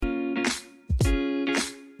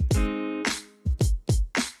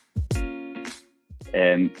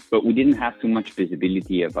But we didn't have too much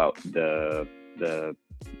visibility about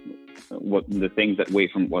what the things that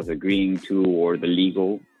Wavefront was agreeing to, or the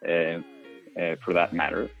legal, for that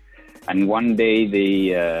matter. And one day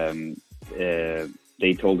they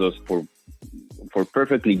told us for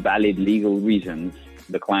perfectly valid legal reasons,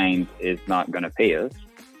 the client is not going to pay us.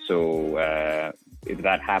 So if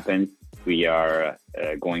that happens, we are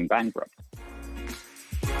going bankrupt.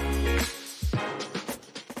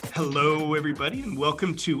 Hello, everybody, and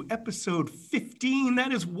welcome to episode 15.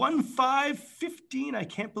 That is 15. I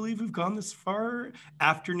can't believe we've gone this far.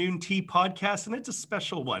 Afternoon Tea podcast, and it's a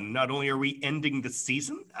special one. Not only are we ending the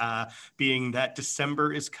season, being that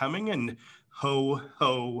December is coming, and ho,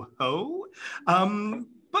 ho, ho,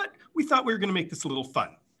 but we thought we were going to make this a little fun.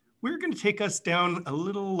 We're going to take us down a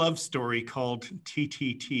little love story called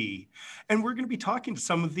TTT. And we're going to be talking to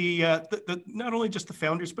some of the not only just the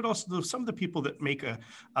founders, but also some of the people that make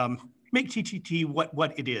TTT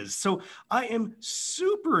what it is. So I am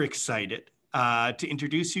super excited to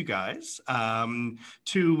introduce you guys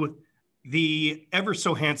to the ever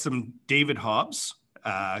so handsome David Hobbs,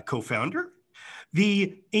 co-founder,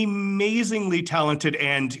 the amazingly talented,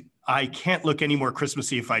 and I can't look any more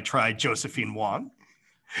Christmassy if I tried, Josephine Wong,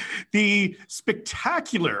 the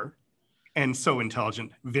spectacular and so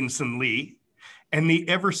intelligent Vincent Lee, and the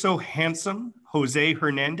ever so handsome Jose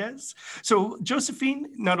Hernandez. So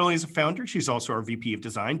Josephine not only is a founder, she's also our VP of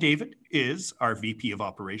Design. David is our VP of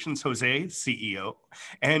Operations, Jose, CEO,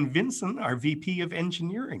 and Vincent, our VP of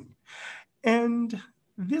Engineering. And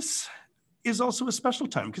this is also a special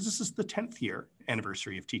time because this is the 10th year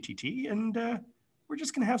anniversary of TTT, and we're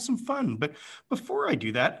just going to have some fun. But before I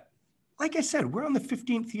do that, like I said, we're on the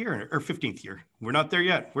 15th year. We're not there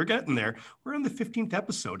yet. We're getting there. We're on the 15th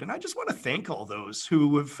episode. And I just want to thank all those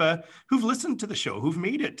who've listened to the show, who've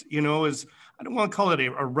made it, as I don't want to call it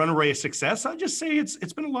a runaway success. I just say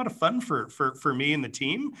it's been a lot of fun for me and the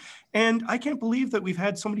team. And I can't believe that we've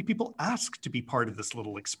had so many people ask to be part of this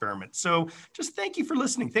little experiment. So just thank you for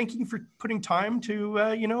listening. Thank you for putting time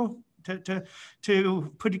to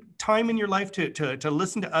put time in your life to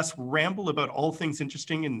listen to us ramble about all things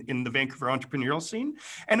interesting in the Vancouver entrepreneurial scene.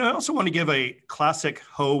 And I also want to give a classic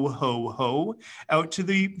ho, ho, ho out to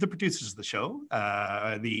the producers of the show,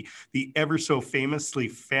 the ever so famously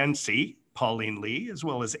fancy Pauline Lee, as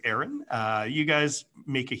well as Aaron. You guys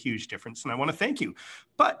make a huge difference, and I want to thank you.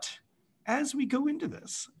 But as we go into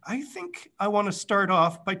this, I think I want to start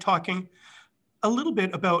off by talking a little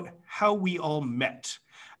bit about how we all met.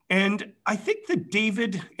 And I think the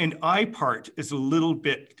David and I part is a little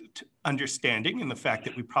bit understanding in the fact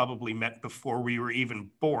that we probably met before we were even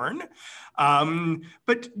born.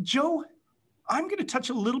 But Joe, I'm going to touch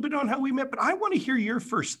a little bit on how we met, but I want to hear your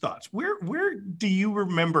first thoughts. Where do you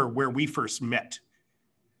remember where we first met?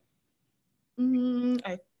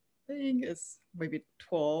 I think it's maybe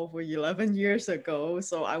 12 or 11 years ago.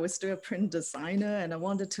 So I was still a print designer and I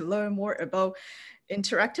wanted to learn more about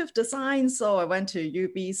interactive design. So I went to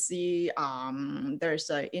UBC. There's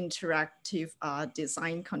an interactive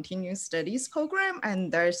design continuous studies program, and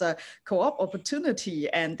there's a co-op opportunity,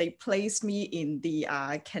 and they placed me in the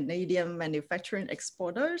Canadian manufacturing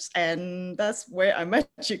exporters, and that's where I met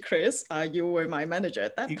you, Chris. You were my manager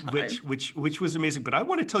at that time. Which was amazing. But I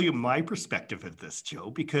want to tell you my perspective of this,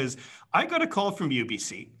 Joe, because I got a call from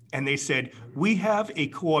UBC, and they said, we have a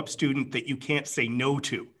co-op student that you can't say no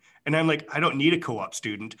to. And I'm like, I don't need a co-op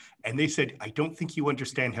student. And they said, I don't think you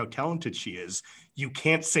understand how talented she is. You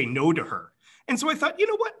can't say no to her. And so I thought, you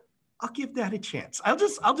know what? I'll give that a chance. I'll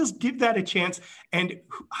just give that a chance. And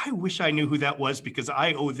I wish I knew who that was, because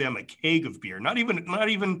I owe them a keg of beer. Not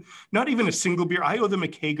even a single beer. I owe them a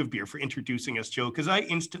keg of beer for introducing us, Joe, because I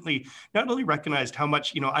instantly not only recognized how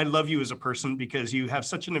much, I love you as a person, because you have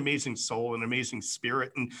such an amazing soul and amazing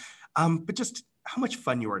spirit, and but just how much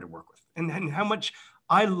fun you are to work with, and how much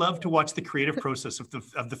I love to watch the creative process of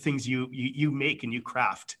the things you make and you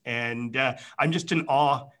craft. And I'm just in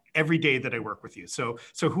awe every day that I work with you. So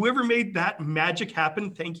whoever made that magic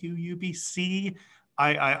happen, thank you, UBC.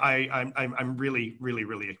 I'm really, really,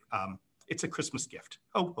 really, it's a Christmas gift.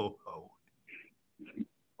 Ho, ho, ho.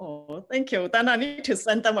 Oh, thank you. Then I need to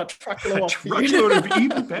send them a truckload of truckload of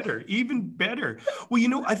even better.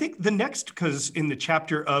 Well, I think the next, because in the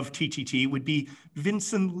chapter of TTT would be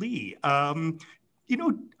Vincent Lee.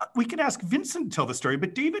 We could ask Vincent to tell the story,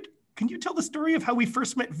 but David, can you tell the story of how we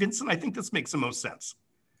first met Vincent? I think this makes the most sense.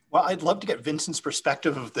 Well, I'd love to get Vincent's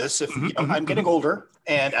perspective of this. I'm getting older,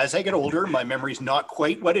 and as I get older, my memory's not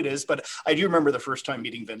quite what it is, but I do remember the first time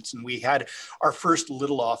meeting Vincent. We had our first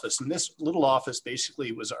little office, and this little office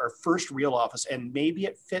basically was our first real office, and maybe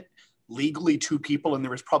it fit legally 2 people, and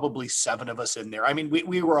there was probably 7 of us in there. I mean,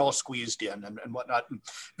 we were all squeezed in and whatnot. And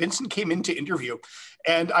Vincent came in to interview,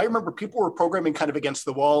 and I remember people were programming kind of against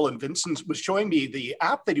the wall, and Vincent was showing me the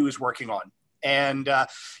app that he was working on. And,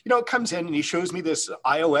 it comes in and he shows me this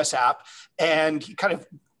iOS app, and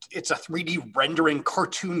it's a 3D rendering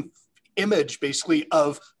cartoon image basically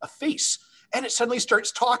of a face. And it suddenly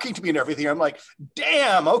starts talking to me and everything. I'm like,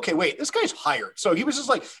 damn, okay, wait, this guy's hired. So he was just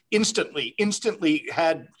like instantly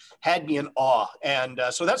had me in awe. And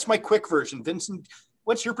so that's my quick version. Vincent,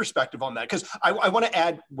 what's your perspective on that? Because I want to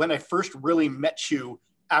add, when I first really met you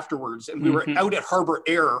afterwards, and we were out at Harbor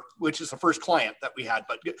Air, which is the first client that we had,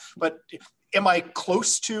 but am I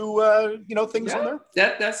close to things on there?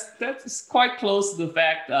 That's quite close to the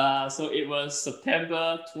fact. So it was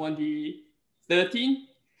September 2013.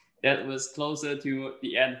 That was closer to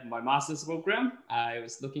the end of my master's program. I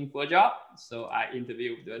was looking for a job, so I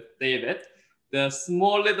interviewed with David. The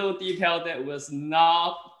small little detail that was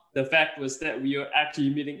not the fact was that we were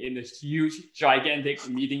actually meeting in a huge, gigantic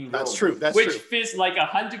meeting room. That's true. Which fits like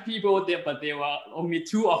 100 people there, but there were only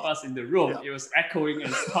 2 of us in the room. Yeah. It was echoing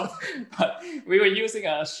and stuff. But we were using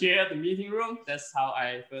a shared meeting room. That's how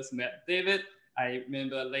I first met David. I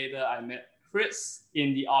remember later I met Chris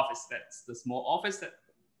in the office. That's the small office that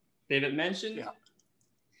David mentioned. Yeah.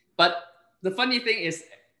 But the funny thing is,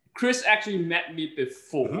 Chris actually met me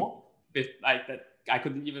before, like that. I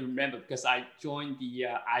couldn't even remember because I joined the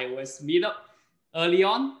iOS meetup early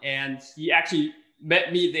on, and he actually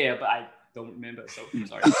met me there, but I don't remember, so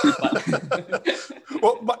sorry.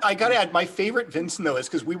 Well, I got to add, my favorite Vincent, though, is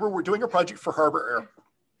because we're doing a project for Harbor Air.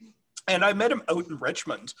 And I met him out in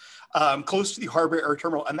Richmond, close to the Harbor Air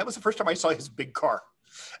Terminal, and that was the first time I saw his big car.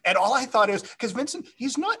 And all I thought is, because Vincent,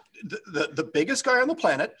 he's not the biggest guy on the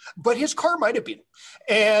planet, but his car might have been.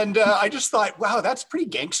 And I just thought, wow, that's pretty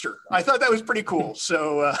gangster. I thought that was pretty cool.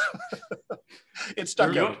 So it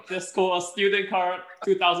stuck out. This cool student car,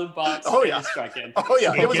 $2,000. Oh, yeah. Oh,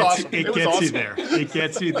 yeah. It was awesome. It gets awesome. You there. It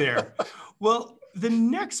gets you there. Well, the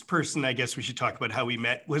next person I guess we should talk about how we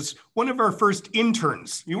met was one of our first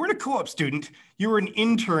interns. You weren't a co-op student. You were an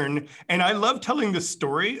intern. And I love telling the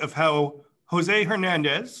story of how Jose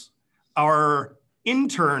Hernandez, our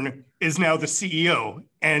intern, is now the CEO,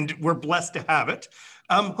 and we're blessed to have it.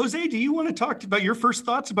 Jose, do you want to talk about your first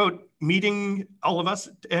thoughts about meeting all of us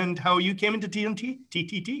and how you came into TTT?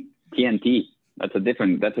 TNT. That's a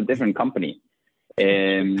different company.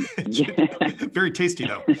 Very tasty,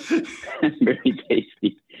 though. Very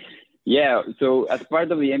tasty. Yeah. So as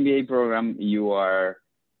part of the MBA program, you are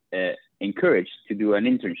encouraged to do an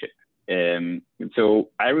internship. So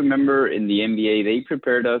I remember in the MBA, they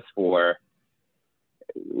prepared us for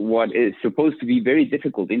what is supposed to be very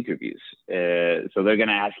difficult interviews. So they're going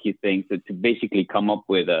to ask you things to basically come up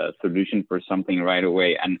with a solution for something right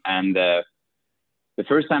away. And the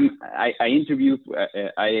first time I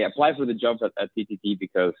applied for the job at TTT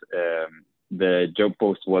because the job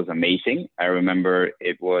post was amazing. I remember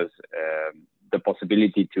it was the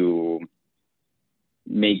possibility to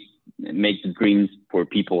make the dreams for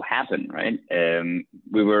people happen, right?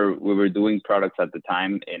 We were doing products at the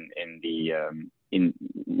time in the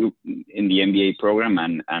MBA program,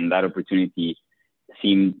 and that opportunity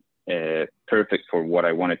seemed perfect for what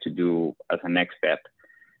I wanted to do as a next step.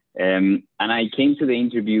 And I came to the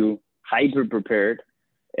interview hyper prepared,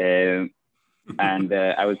 and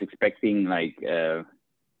I was expecting like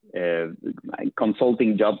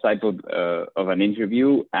consulting job type of an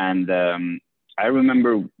interview, and I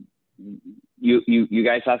remember you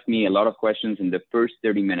guys asked me a lot of questions in the first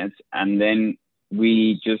 30 minutes, and then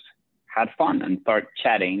we just had fun and start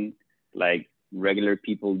chatting like regular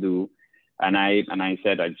people do. And I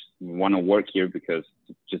said, I just want to work here because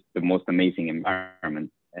it's just the most amazing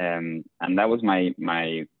environment. And that was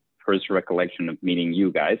my first recollection of meeting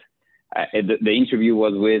you guys. The interview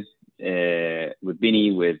was with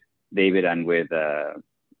Vinny, with David, and with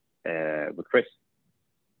Chris.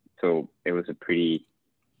 So it was a pretty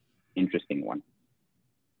interesting one.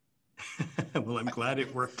 Well, I'm glad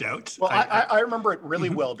it worked out. Well, I remember it really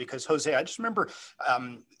well because, Jose, I just remember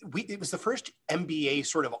it was the first MBA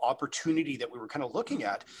sort of opportunity that we were kind of looking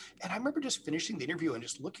at. And I remember just finishing the interview and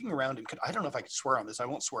just looking around and I don't know if I could swear on this. I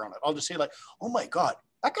won't swear on it. I'll just say like, oh my God,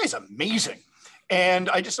 that guy's amazing. And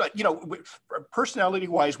I just thought, personality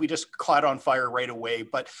wise, we just caught on fire right away.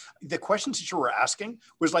 But the questions that you were asking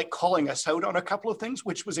was like calling us out on a couple of things,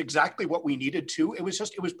 which was exactly what we needed to. It was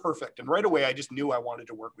perfect. And right away, I just knew I wanted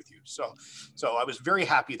to work with you. So I was very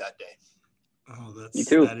happy that day. Oh, Me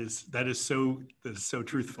too. that is so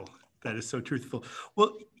truthful. That is so truthful.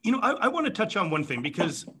 Well, I want to touch on one thing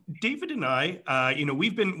because David and I,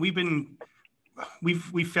 we've been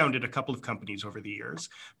we've founded a couple of companies over the years,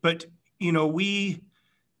 but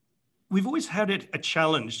we've always had it a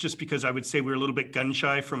challenge, just because I would say we were a little bit gun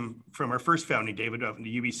shy from our first founding, David, of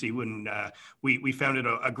the UBC, when we founded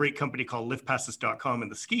a great company called liftpasses.com in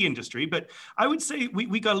the ski industry. But I would say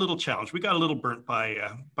we got a little challenged. We got a little burnt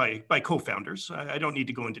by co-founders. I don't need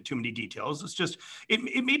to go into too many details. It's just,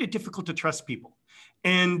 it made it difficult to trust people.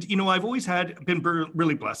 And, I've always been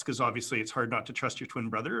really blessed, because obviously it's hard not to trust your twin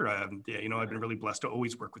brother. I've been really blessed to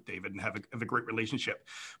always work with David and have a great relationship.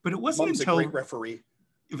 But it wasn't until— a great referee.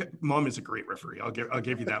 Mom is a great referee. I'll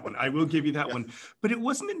give you that one. I will give you that one. But it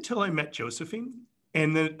wasn't until I met Josephine,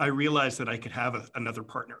 and then I realized that I could have another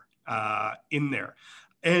partner in there.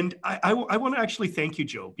 And I want to actually thank you,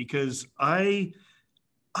 Joe, because I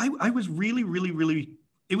was really, really, really,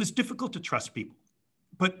 it was difficult to trust people.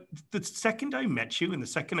 But the second I met you, and the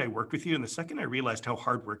second I worked with you, and the second I realized how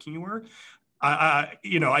hardworking you are,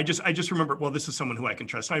 I just remember, well, this is someone who I can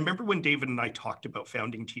trust. And I remember when David and I talked about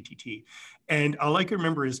founding TTT, and all I can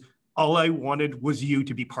remember is all I wanted was you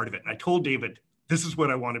to be part of it. And I told David, this is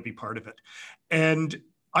what I want to be part of it. And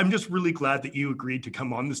I'm just really glad that you agreed to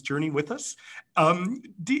come on this journey with us.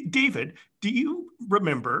 David, do you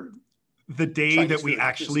remember the day Chinese that we food.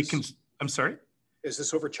 actually— I'm sorry? Is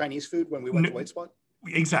this over Chinese food when we went to White Spot?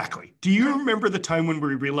 Exactly. Do you remember the time when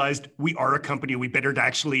we realized we are a company we better to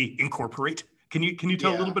actually incorporate? Can you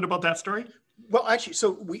tell a little bit about that story? Well, actually,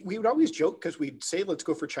 so we would always joke, because we'd say, let's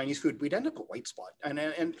go for Chinese food. We'd end up at White Spot. And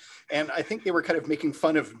I think they were kind of making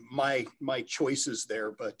fun of my choices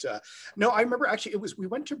there. But no, I remember actually we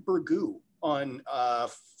went to Burgoo on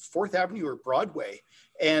 4th Avenue or Broadway.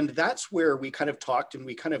 And that's where we kind of talked, and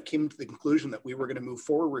we kind of came to the conclusion that we were going to move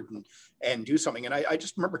forward and do something. And I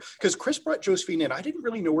just remember, because Chris brought Josephine in, I didn't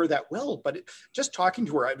really know her that well, but just talking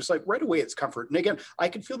to her, I was like, right away, it's comfort. And again, I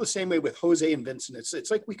could feel the same way with Jose and Vincent.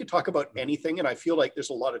 It's like we could talk about anything, and I feel like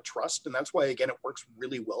there's a lot of trust. And that's why, again, it works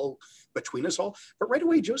really well between us all. But right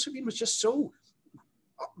away, Josephine was just so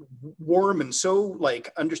warm and so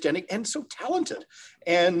understanding and so talented.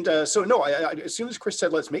 And so no, I as soon as Chris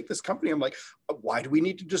said, let's make this company, I'm like, why do we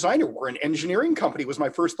need a designer? We're an engineering company, was my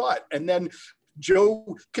first thought. And then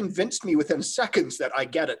Joe convinced me within seconds that I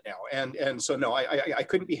get it now. And so no, I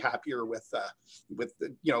couldn't be happier with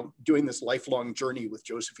doing this lifelong journey with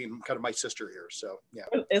Josephine, kind of my sister here. So yeah.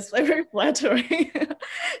 It's very flattering.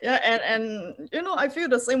 Yeah, and I feel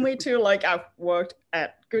the same way too. Like, I've worked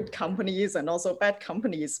at good companies and also bad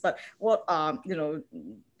companies, but what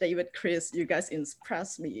David, Chris, you guys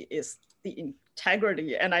impress me is the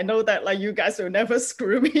integrity. And I know that you guys will never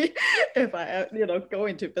screw me if I go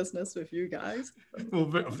into business with you guys. Well,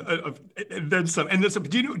 then some.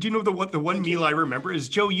 Do you know the one meal I remember is,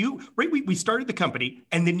 Joe, we started the company,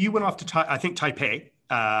 and then you went off to Taipei,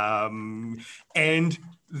 and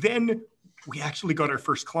then we actually got our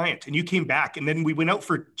first client, and you came back, and then we went out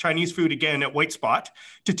for Chinese food again at White Spot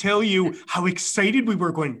to tell you how excited we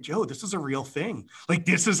were, going, Joe, this is a real thing.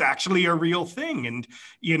 This is actually a real thing. And,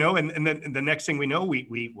 and then the next thing we know,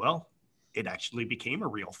 it actually became a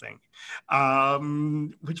real thing,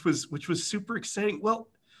 which was super exciting. Well,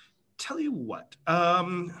 tell you what,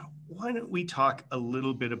 why don't we talk a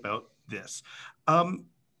little bit about this?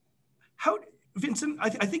 Vincent, I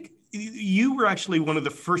think you were actually one of the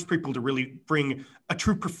first people to really bring a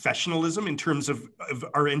true professionalism in terms of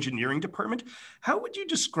our engineering department. How would you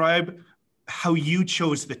describe how you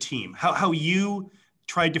chose the team? How you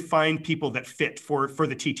tried to find people that fit for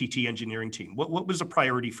the TTT engineering team? What was a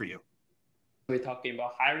priority for you? We're talking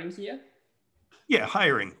about hiring here? Yeah,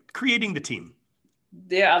 hiring, creating the team.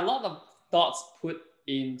 There are a lot of thoughts put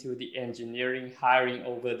into the engineering hiring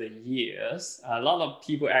over the years. A lot of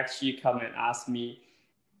people actually come and ask me,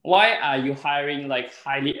 why are you hiring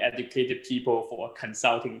highly educated people for a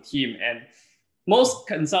consulting team? And most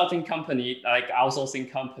consulting companies, like outsourcing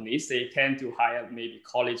companies, they tend to hire maybe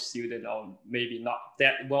college student or maybe not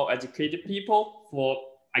that well-educated people for,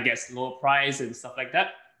 I guess, lower price and stuff like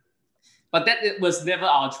that. But it was never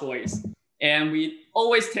our choice. And we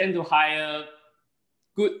always tend to hire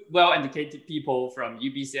good, well-educated people from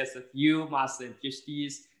UBCSFU, Master and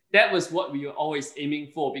PhDs. That was what we were always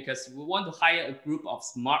aiming for, because we want to hire a group of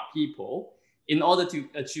smart people in order to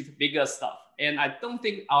achieve bigger stuff. And I don't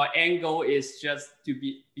think our end goal is just to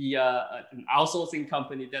be an outsourcing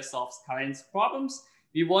company that solves clients' problems.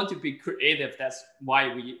 We want to be creative. That's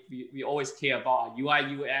why we always care about our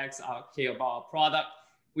UI, UX, care about our product.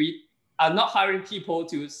 We are not hiring people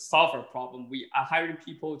to solve a problem. We are hiring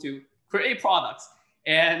people to create products.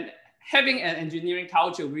 And having an engineering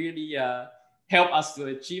culture really help us to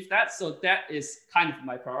achieve that. So that is kind of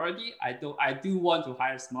my priority. I do want to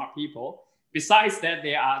hire smart people. besides that,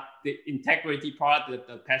 there are the integrity part,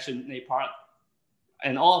 the passionate part,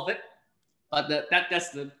 and all of it. But that's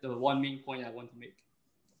the one main point I want to make.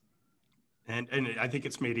 And I think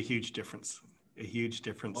it's made a huge difference. A huge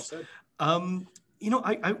difference. Well said.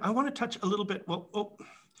 I want to touch a little bit. Well,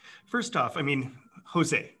 first off, I mean,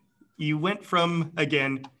 Jose, you went from,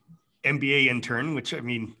 again, MBA intern, which, I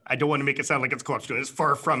mean, I don't want to make it sound like it's co-op student. It's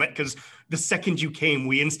far from it, because the second you came,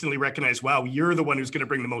 we instantly recognized, wow, you're the one who's going to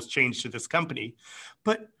bring the most change to this company.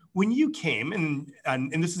 But when you came, and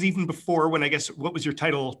this is even before, when I guess, what was your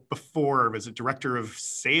title before? Was it director of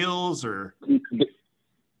sales or?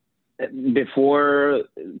 Before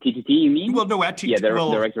TTT, you mean? Well, no, at TTT. Yeah,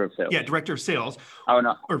 director of sales. Yeah, director of sales. Oh,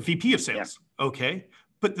 no. Or VP of sales. Yeah. Okay.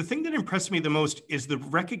 But the thing that impressed me the most is the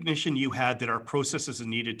recognition you had that our processes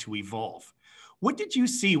needed to evolve. What did you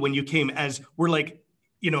see when you came, as we're like,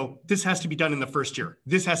 this has to be done in the first year,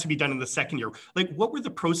 this has to be done in the second year? Like, what were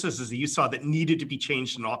the processes that you saw that needed to be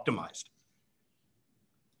changed and optimized?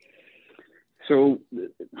 So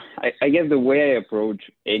I guess the way I approach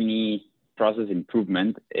any process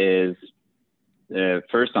improvement is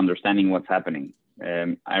first understanding what's happening.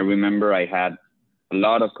 I remember I had a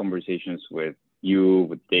lot of conversations with you,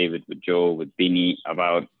 with David, with Joe, with Vinny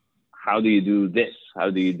about how do you do this? How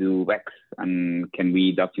do you do X? And can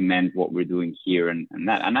we document what we're doing here and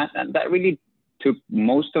that? And that really took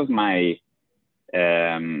most of my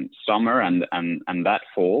summer and that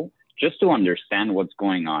fall, just to understand what's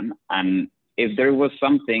going on and if there was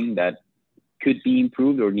something that could be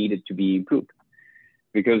improved or needed to be improved.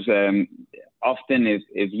 Because often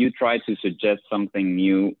if you try to suggest something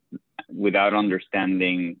new without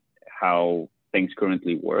understanding how things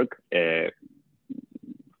currently work,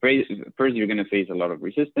 first, you're going to face a lot of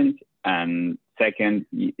resistance. And second,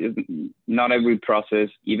 not every process,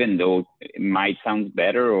 even though it might sound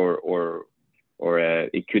better or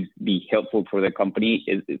it could be helpful for the company,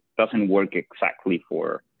 it doesn't work exactly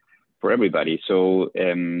for everybody. So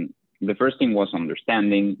the first thing was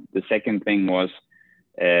understanding. The second thing was,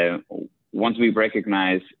 once we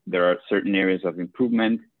recognize there are certain areas of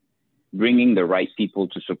improvement, bringing the right people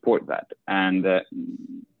to support that. And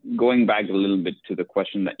going back a little bit to the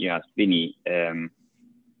question that you asked, Vinny,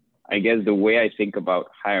 I guess the way I think about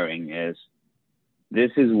hiring is,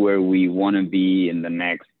 this is where we want to be in the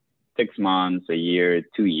next 6 months, a year,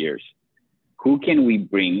 2 years. Who can we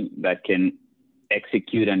bring that can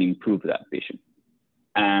execute and improve that vision?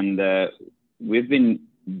 And we've been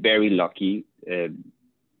very lucky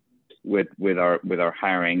with our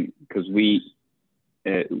hiring, because we've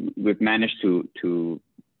managed to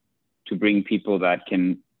bring people that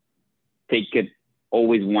can take it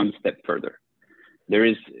always one step further.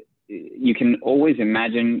 You can always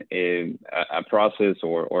imagine a process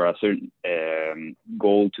or a certain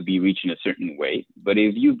goal to be reached in a certain way, but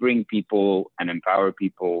if you bring people and empower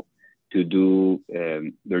people to do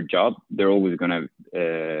their job, they're always going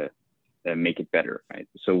to make it better, right?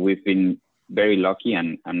 So we've been very lucky,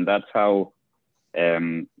 and that's how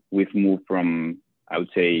we've moved from, I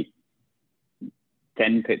would say,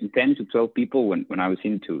 10 to 12 people when I was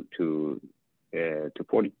into to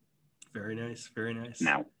 40. Very nice, very nice.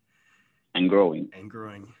 Now, and growing.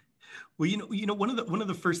 Well, one of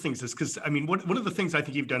the first things is, because I mean, one of the things I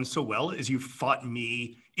think you've done so well is you've fought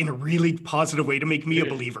me in a really positive way to make me a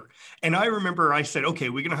believer. And I remember I said, okay,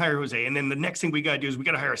 we're going to hire Jose, and then the next thing we got to do is we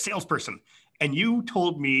got to hire a salesperson. And you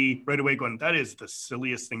told me right away, going, that is the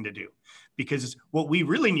silliest thing to do, because what we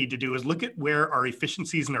really need to do is look at where our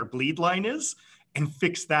efficiencies and our bleed line is and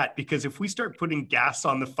fix that. Because if we start putting gas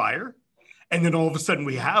on the fire, and then all of a sudden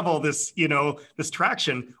we have all this, this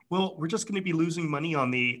traction, well, we're just going to be losing money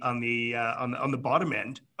on the bottom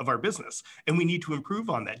end of our business, and we need to improve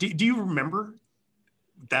on that. Do you remember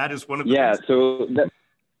that as one of the things? So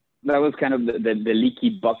that was kind of the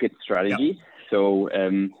leaky bucket strategy. Yeah. So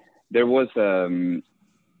there was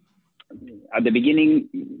at the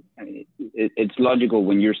beginning, it's logical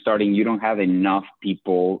when you're starting, you don't have enough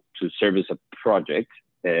people to service a project.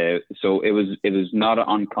 So it was not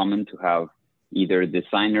uncommon to have either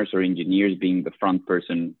designers or engineers being the front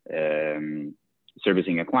person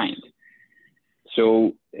servicing a client.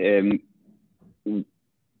 So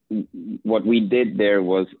what we did there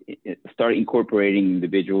was start incorporating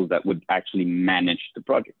individuals that would actually manage the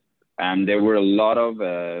project. And there were a lot of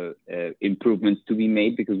improvements to be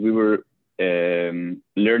made, because we were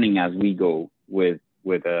learning as we go with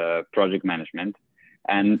project management.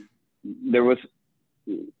 And it was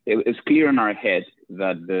clear in our head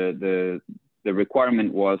that the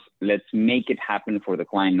requirement was, let's make it happen for the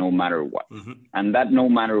client no matter what. Mm-hmm. And that no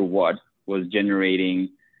matter what was generating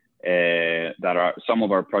some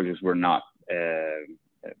of our projects were not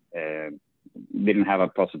didn't have a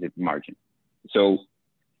positive margin. So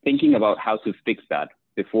thinking about how to fix that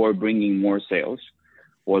before bringing more sales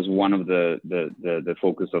was one of the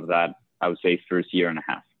focus of that, I would say, first year and a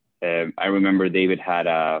half. I remember David had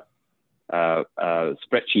a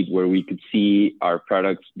spreadsheet where we could see our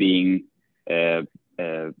products being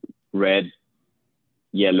red,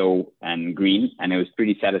 yellow, and green, and it was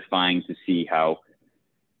pretty satisfying to see how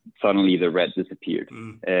suddenly the red disappeared.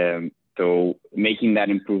 So making that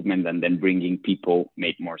improvement and then bringing people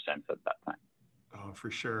made more sense at that time. Oh,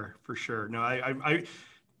 for sure. No,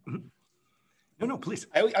 no, please.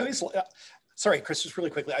 I always, sorry, Chris, just really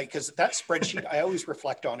quickly, because that spreadsheet, I always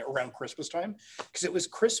reflect on it around Christmas time, because it was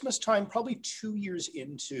Christmas time, probably 2 years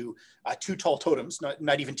into Too Tall Totems,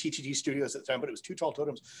 not even TTD Studios at the time, but it was Too Tall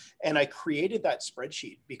Totems. And I created that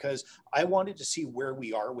spreadsheet because I wanted to see where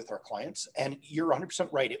we are with our clients. And you're 100%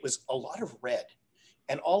 right. It was a lot of red.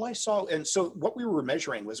 And all I saw, and so what we were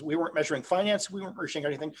measuring was, we weren't measuring finance, we weren't measuring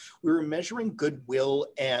anything. We were measuring goodwill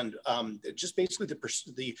and just basically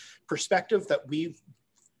the perspective that we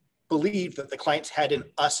believed that the clients had in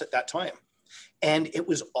us at that time. And it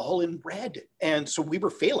was all in red. And so we were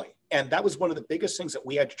failing. And that was one of the biggest things that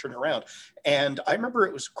we had to turn around. And I remember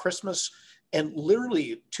it was Christmas, and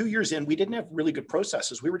literally 2 years in, we didn't have really good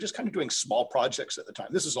processes. We were just kind of doing small projects at the time.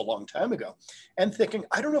 This is a long time ago. And thinking,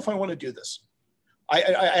 I don't know if I want to do this. I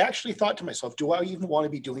actually thought to myself, do I even want to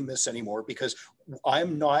be doing this anymore? Because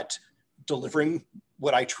I'm not delivering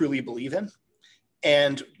what I truly believe in.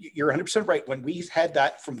 And you're 100% right. When we had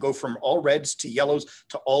that go from all reds to yellows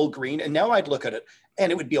to all green, and now I'd look at it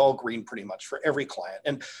and it would be all green pretty much for every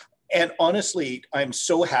client. And honestly, I'm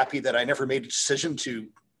so happy that I never made a decision to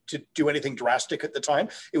do anything drastic at the time.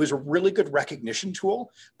 It was a really good recognition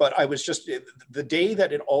tool, but I was just, the day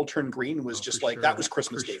that it all turned green was just like, that was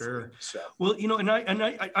Christmas Day for me. So. Well, you know, and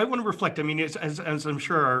I want to reflect. I mean, as I'm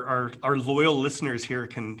sure our loyal listeners here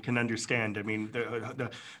can understand. I mean,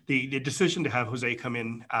 the decision to have Jose come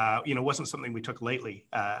in, you know, wasn't something we took lightly,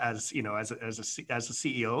 as you know, as a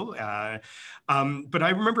CEO. But I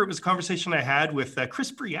remember it was a conversation I had with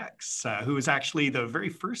Chris Briex, who was actually the very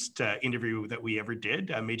first interview that we ever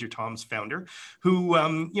did. Major Tom's founder, who,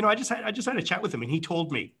 you know, I just had a chat with him, and he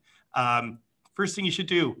told me, first thing you should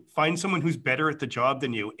do, find someone who's better at the job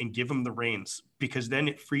than you and give them the reins, because then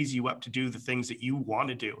it frees you up to do the things that you want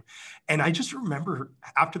to do. And I just remember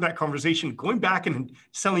after that conversation, going back and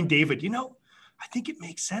telling David, you know, I think it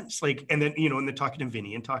makes sense. Like, and then, you know, and then talking to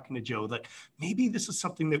Vinny and talking to Joe, that maybe this is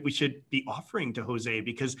something that we should be offering to Jose,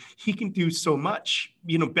 because he can do so much,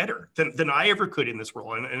 you know, better than I ever could in this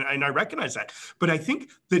role. And I recognize that. But I think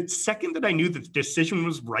the second that I knew that the decision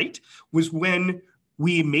was right was when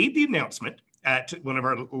we made the announcement at one of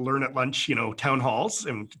our Learn at Lunch, you know, town halls,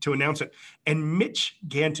 and to announce it. And Mitch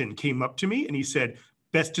Ganton came up to me and he said,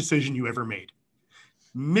 best decision you ever made.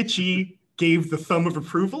 Mitchie gave the thumb of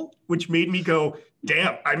approval, which made me go,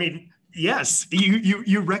 damn, I mean, yes,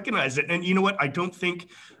 you recognize it. And you know what? I don't think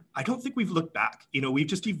we've looked back. You know, we've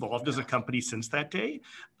just evolved as a company since that day.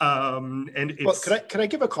 And it's, well, can I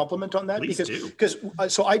give a compliment on that? Because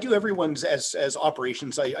so I do everyone's as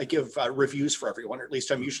operations. I give reviews for everyone, or at least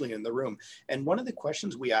I'm usually in the room. And one of the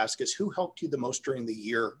questions we ask is, who helped you the most during the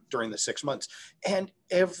year, during the 6 months? And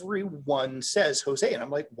everyone says Jose. And I'm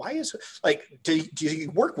like, why is, like, do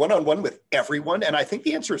you work one-on-one with everyone? And I think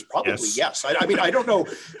the answer is probably yes. I mean, I don't know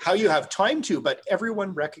how you have time to, but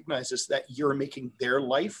everyone recognizes that you're making their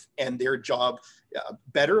life and their job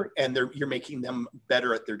better, and you're making them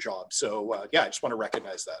better at their job. So yeah, I just want to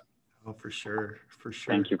recognize that. Oh, for sure.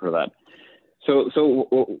 Thank you for that. So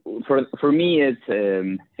for me,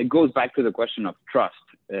 it goes back to the question of trust.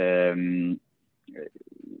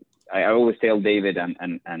 I always tell David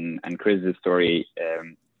and Chris this story.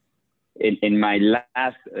 In my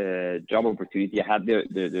last job opportunity,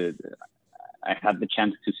 I had the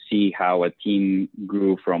chance to see how a team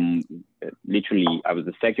grew from literally, I was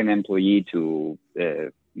the second employee to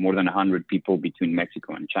more than 100 people between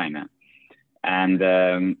Mexico and China. And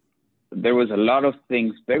there was a lot of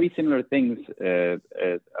things, very similar things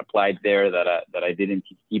applied there that I did in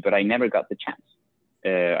TTD, but I never got the chance.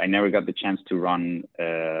 I never got the chance to run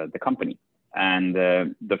the company. And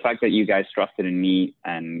the fact that you guys trusted in me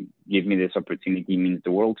and gave me this opportunity means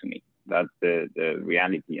the world to me. That's the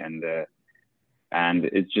reality. And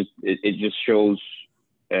it just shows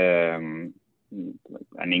an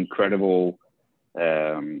incredible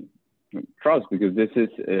trust, because this is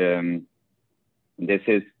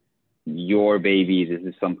your baby. This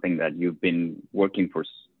is something that you've been working for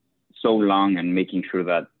so long, and making sure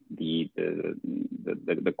that the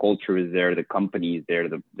culture is there, the company is there,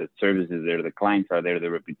 the service is there, the clients are there,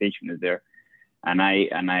 the reputation is there.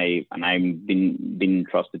 I'm been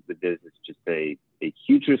entrusted with this. It's just a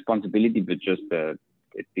huge responsibility, but just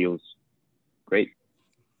it feels great.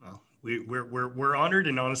 Well, we're honored,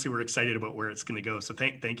 and honestly, we're excited about where it's going to go. So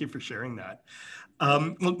thank you for sharing that.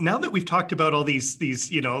 Well, now that we've talked about all these the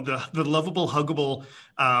lovable, huggable,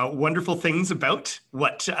 wonderful things about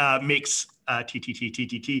what makes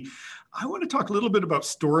TTT, I want to talk a little bit about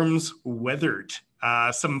storms weathered.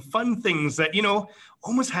 Some fun things that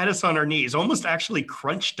almost had us on our knees, almost actually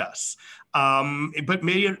crunched us, but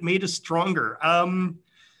made us stronger.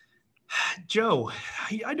 Joe,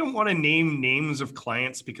 I don't want to name names of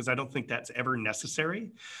clients because I don't think that's ever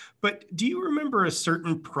necessary. But do you remember a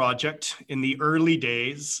certain project in the early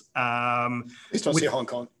days? Please don't say Hong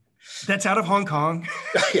Kong. That's out of Hong Kong.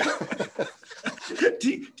 Yeah.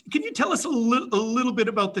 Can you tell us a little bit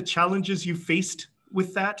about the challenges you faced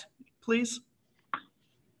with that, please?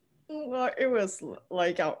 Well, it was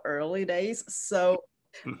like our early days. So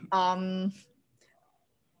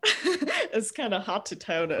it's kind of hard to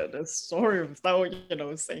tell the story without,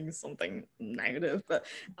 saying something negative. But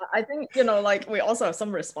I think, like we also have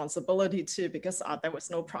some responsibility too, because there was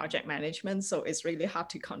no project management. So it's really hard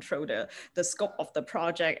to control the scope of the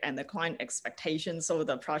project and the client expectations. So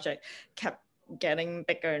the project kept getting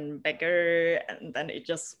bigger and bigger, and then it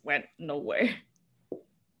just went nowhere.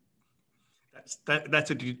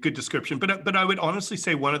 That's a good description. But I would honestly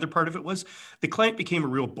say one other part of it was the client became a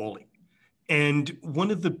real bully. And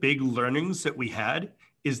one of the big learnings that we had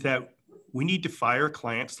is that we need to fire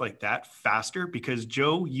clients like that faster, because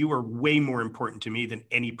Joe, you are way more important to me than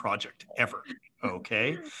any project ever.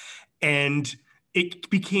 Okay. And it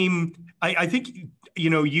became, I think,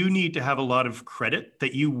 you need to have a lot of credit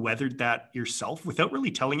that you weathered that yourself without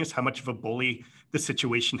really telling us how much of a bully the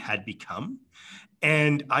situation had become.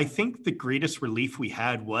 And I think the greatest relief we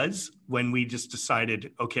had was when we just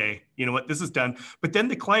decided, okay, you know what, this is done. But then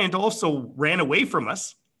the client also ran away from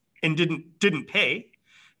us and didn't pay.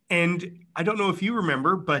 And I don't know if you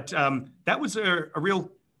remember, but that was a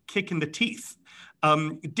real kick in the teeth.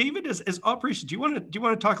 David, as operations, do you want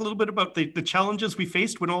to talk a little bit about the challenges we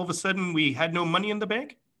faced when all of a sudden we had no money in the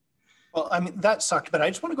bank? Well, I mean, that sucked, but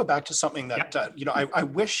I just want to go back to something that, I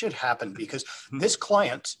wish had happened, because this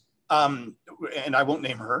client, and I won't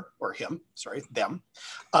name her or him, sorry, them,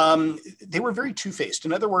 they were very two-faced.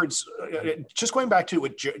 In other words, just going back to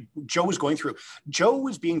what Joe was going through, Joe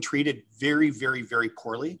was being treated very, very, very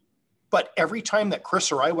poorly. But every time that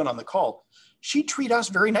Chris or I went on the call, she treated us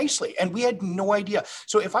very nicely, and we had no idea.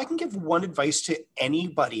 So if I can give one advice to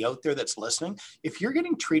anybody out there that's listening, if you're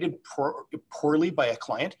getting treated poorly by a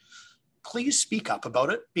client, please speak up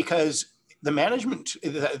about it, because the management,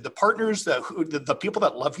 the partners, the people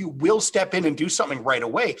that love you will step in and do something right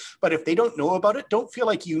away. But if they don't know about it, don't feel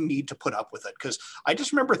like you need to put up with it. Because I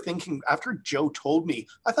just remember thinking, after Joe told me,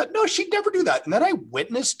 I thought, no, she'd never do that. And then I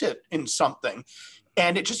witnessed it in something.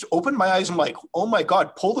 And it just opened my eyes. I'm like, oh my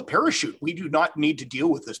God, pull the parachute. We do not need to deal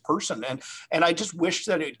with this person. And I just wish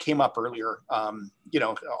that it came up earlier.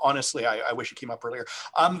 Honestly, I wish it came up earlier.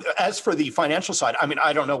 As for the financial side, I mean,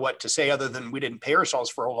 I don't know what to say other than we didn't pay ourselves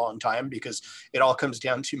for a long time, because it all comes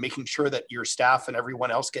down to making sure that your staff and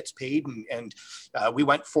everyone else gets paid. And we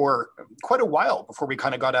went for quite a while before we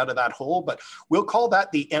kind of got out of that hole. But we'll call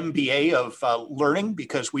that the MBA of learning,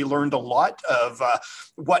 because we learned a lot of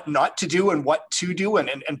what not to do and what to do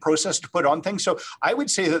and process to put on things. So I would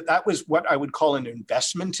say that was what I would call an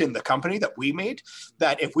investment in the company that we made,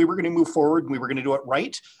 that if we were going to move forward and we were going to do it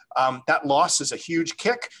right, that loss is a huge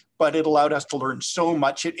kick, but it allowed us to learn so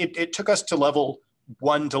much. It took us to level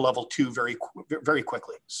 1 to level 2 very, very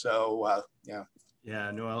quickly. So yeah.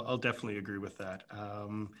 Yeah, no, I'll definitely agree with that.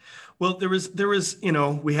 Well, there was,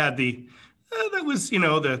 we had that was,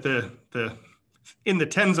 the in the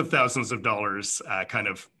tens of thousands of dollars kind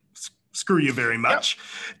of screw you very much.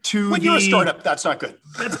 Yep. When you're a startup, that's not good.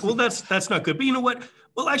 That's not good. But you know what?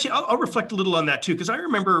 Well, actually, I'll reflect a little on that too, because I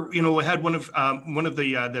remember, I had one of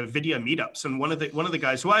the Vidya meetups, and one of the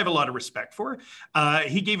guys who I have a lot of respect for,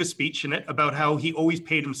 he gave a speech in it about how he always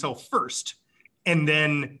paid himself first, and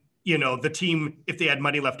then the team, if they had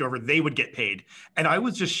money left over, they would get paid. And I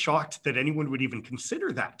was just shocked that anyone would even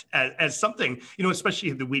consider that as something,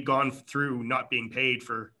 especially that we'd gone through not being paid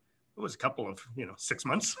for. It was a couple of 6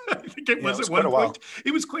 months. I think it was at one point.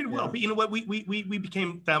 It was quite a while, but you know what? We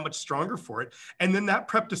became that much stronger for it, and then that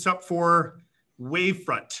prepped us up for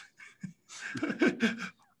Wavefront.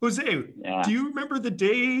 Jose, do you remember the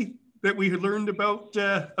day that we learned about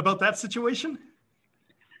that situation?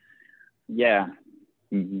 Yeah,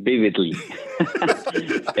 vividly.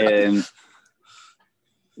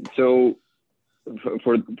 So,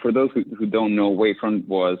 for those who don't know, Wavefront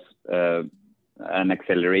was an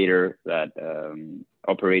accelerator that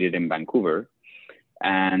operated in Vancouver,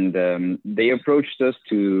 and they approached us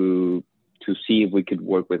to see if we could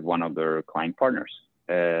work with one of their client partners.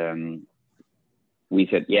 We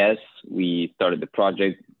said yes. We started the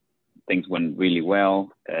project. Things went really well.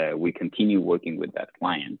 We continued working with that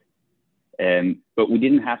client, but we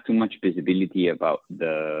didn't have too much visibility about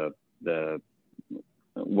the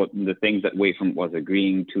things that Wavefront was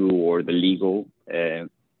agreeing to, or the legal,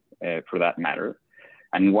 for that matter.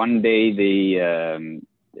 And one day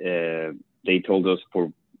they told us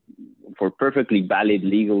for perfectly valid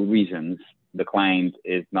legal reasons, the client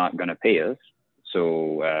is not going to pay us.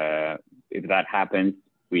 So if that happens,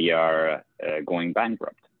 we are going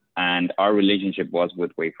bankrupt. And our relationship was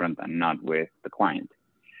with Wavefront and not with the client.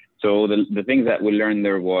 So the things that we learned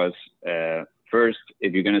there was, first,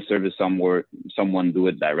 if you're going to service someone, do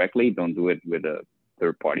it directly. Don't do it with a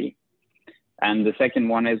third party. And the second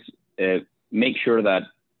one is make sure that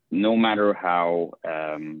no matter how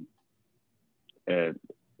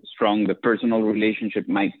strong the personal relationship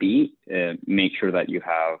might be, make sure that you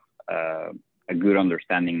have a good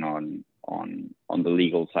understanding on the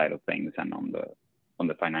legal side of things and on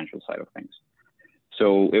the financial side of things.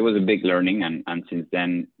 So it was a big learning, and since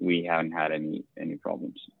then we haven't had any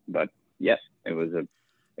problems. But yes, it was. Do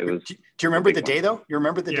you remember the day though? You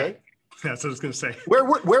remember the day? That's what I was going to say. Where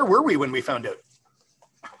were we when we found out?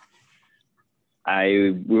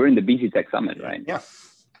 We were in the BC Tech Summit, right? Yeah.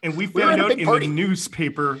 And we found out in the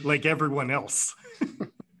newspaper like everyone else.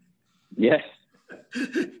 Yes.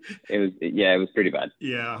 It was pretty bad.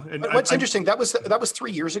 Yeah. And what's interesting, that was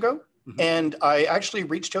 3 years ago. Mm-hmm. And I actually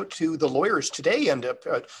reached out to the lawyers today, and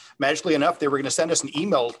magically enough, they were going to send us an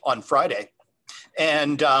email on Friday.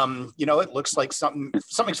 And, it looks like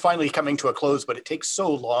something's finally coming to a close, but it takes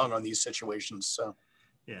so long on these situations. So.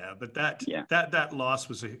 Yeah, but that loss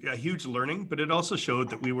was a huge learning, but it also showed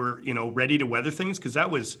that we were, ready to weather things, because that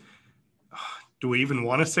was, do we even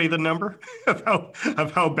want to say the number of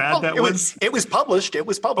how bad that was? It was published.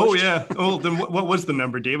 Oh yeah. Oh, then what was the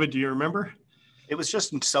number, David? Do you remember? It was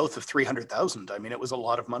just south of 300,000. I mean, it was a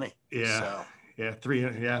lot of money. Yeah. So. Yeah,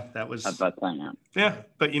 that was at that time. Yeah,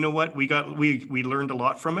 but you know what? We learned a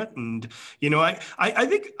lot from it, and I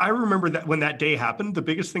think I remember that when that day happened, the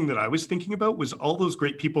biggest thing that I was thinking about was all those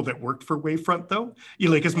great people that worked for Wavefront. Though,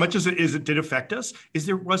 as much as it did affect us,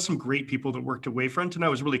 there was some great people that worked at Wavefront, and I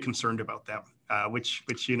was really concerned about them, which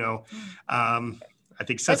I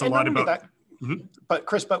think says a lot about that. Mm-hmm. But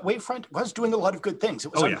Chris, Wavefront was doing a lot of good things.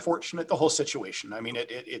 It was unfortunate, the whole situation. I mean,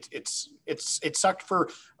 it sucked for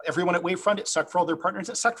everyone at Wavefront. It sucked for all their partners.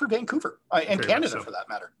 It sucked for Vancouver and Canada, for that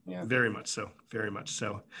matter. Yeah, very much so. Very much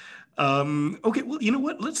so. Okay, well, you know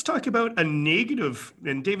what? Let's talk about a negative.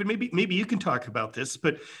 And David, maybe you can talk about this.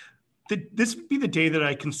 But this would be the day that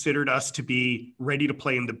I considered us to be ready to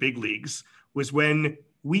play in the big leagues. Was when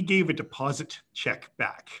we gave a deposit check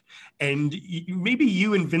back. And maybe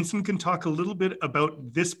you and Vincent can talk a little bit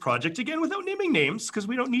about this project, again, without naming names, because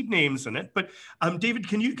we don't need names in it. But David,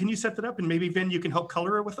 can you set that up, and maybe Vin, you can help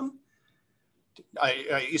color it with them?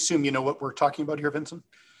 I assume you know what we're talking about here, Vincent?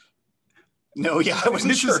 No, yeah, I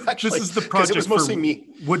wasn't sure, actually. This is the project it was mostly me.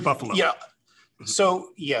 Wood Buffalo. Yeah. So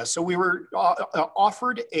we were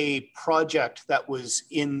offered a project that was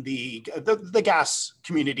in the gas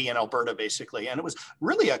community in Alberta, basically, and it was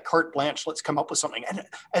really a carte blanche. Let's come up with something. And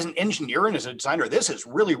as an engineer and as a designer, this is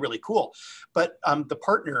really, really cool. But the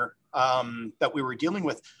partner that we were dealing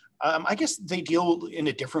with, I guess they deal in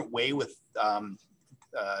a different way with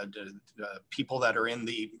people that are in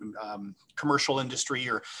the commercial industry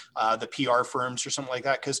or the PR firms or something like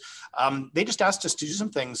that, because they just asked us to do some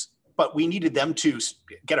things. But we needed them to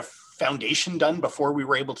get a foundation done before we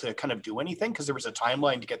were able to kind of do anything, because there was a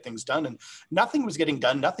timeline to get things done, and nothing was getting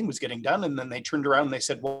done. And then they turned around and they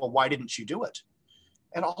said, well, why didn't you do it?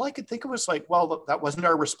 And all I could think of was like, well, that wasn't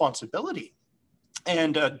our responsibility.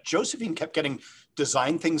 And Josephine kept getting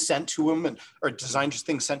design things sent to him, or design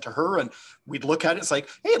things sent to her. And we'd look at it. It's like,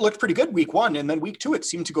 hey, it looked pretty good week 1. And then week 2, it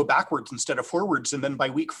seemed to go backwards instead of forwards. And then by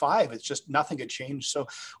week 5, it's just nothing had changed. So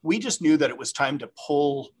we just knew that it was time to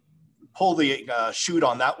pull the chute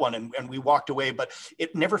on that one, and we walked away. But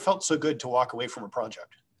it never felt so good to walk away from a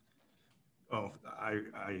project. Oh,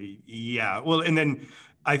 yeah. Well, and then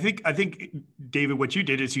I think David, what you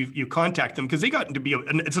did is you contact them, because they got into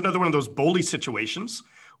it's another one of those bully situations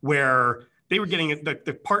where they were getting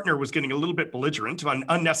the partner was getting a little bit belligerent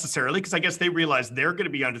unnecessarily, because I guess they realized they're going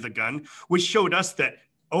to be under the gun, which showed us that,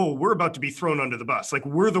 oh, we're about to be thrown under the bus. Like,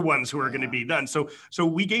 we're the ones who are going to be done. So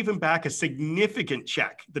we gave them back a significant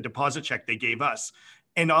check, the deposit check they gave us.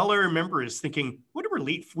 And all I remember is thinking, what a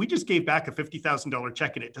relief. We just gave back a $50,000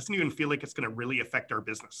 check and it doesn't even feel like it's going to really affect our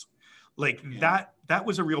business. Like that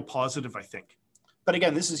was a real positive, I think. But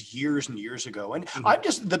again, this is years and years ago. And I'm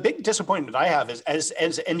just, the big disappointment I have is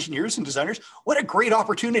as engineers and designers, what a great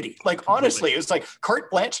opportunity. Like, honestly, it's like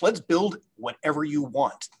carte blanche, let's build whatever you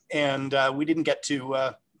want. And we didn't get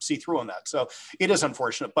to see through on that. So it is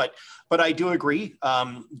unfortunate, but I do agree.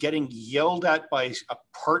 Getting yelled at by a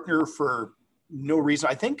partner for no reason.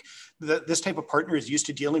 I think that this type of partner is used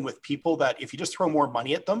to dealing with people that if you just throw more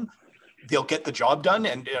money at them, they'll get the job done.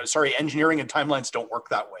 And engineering and timelines don't work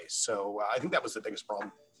that way. So I think that was the biggest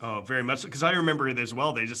problem. Oh, very much. Because I remember it as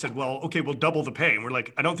well. They just said, well, okay, we'll double the pay. And we're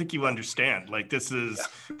like, I don't think you understand. Like, this is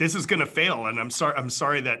going to fail. And I'm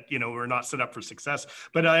sorry that, we're not set up for success.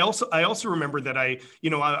 But I also remember that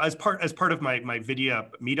as part of my video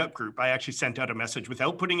meetup group, I actually sent out a message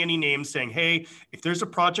without putting any names saying, hey, if there's a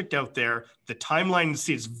project out there, the timeline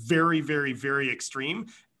is very, very, very extreme.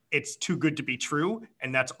 It's too good to be true.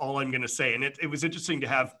 And that's all I'm going to say. And it was interesting to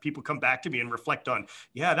have people come back to me and reflect on,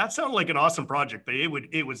 yeah, that sounded like an awesome project, but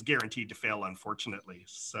it was guaranteed to fail, unfortunately.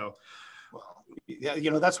 So, well,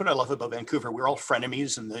 yeah, that's what I love about Vancouver. We're all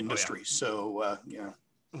frenemies in the industry. Oh, yeah. So, yeah.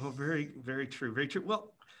 Well, very, very true. Very true.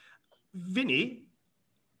 Well, Vinny,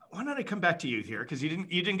 why don't I come back to you here? Because you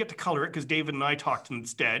didn't get to color it because David and I talked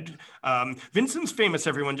instead. Vincent's famous,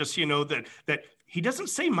 everyone, just so you know that he doesn't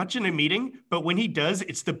say much in a meeting, but when he does,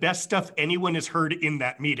 it's the best stuff anyone has heard in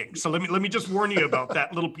that meeting. So let me just warn you about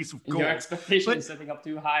that little piece of gold. Your expectation is setting up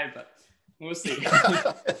too high, but we'll see.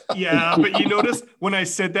 Yeah, but you notice when I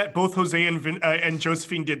said that, both Jose and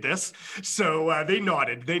Josephine did this. So they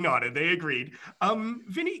nodded, they agreed.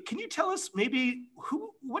 Vinny, can you tell us maybe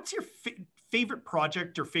what's your favorite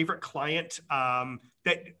project or favorite client,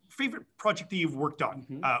 favorite project that you've worked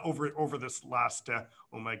on over this last,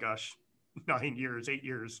 8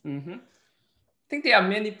 years? I think there are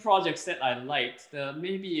many projects that I liked.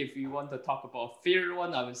 Maybe if you want to talk about favorite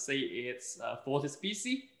one, I would say it's Fortis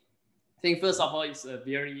BC. I think first of all, it's a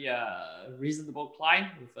very reasonable client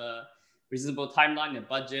with a reasonable timeline and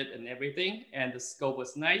budget and everything, and the scope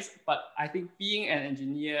was nice. But I think being an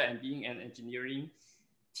engineer and being an engineering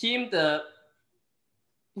team, the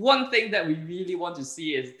one thing that we really want to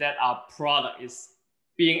see is that our product is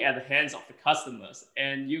being at the hands of the customers,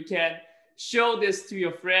 and you can show this to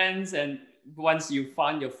your friends, and once you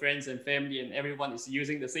find your friends and family and everyone is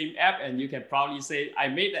using the same app, and you can proudly say, I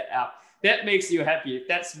made that app. That makes you happy.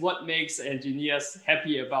 That's what makes engineers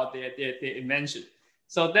happy about their invention.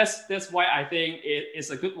 So that's why I think it's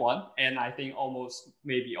a good one. And I think almost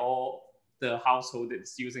maybe all the household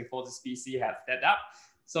that's using Fortis BC have that app.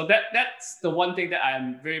 So that's the one thing that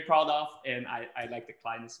I'm very proud of, and I like the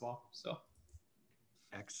client as well. So.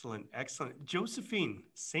 Excellent. Josephine,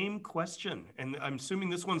 same question. And I'm assuming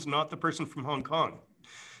this one's not the person from Hong Kong.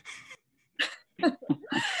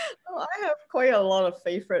 Well, I have quite a lot of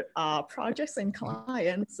favorite projects and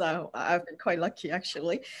clients. So I've been quite lucky,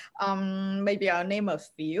 actually. Maybe I'll name a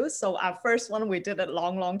few. So our first one we did a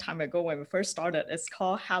long time ago when we first started. It's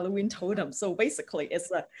called Halloween Totem. So basically,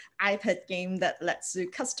 it's an iPad game that lets you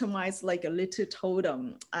customize like a little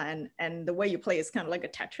totem. And the way you play is kind of like a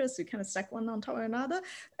Tetris. You kind of stack one on top of another.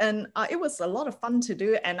 And it was a lot of fun to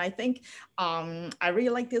do. And I think I really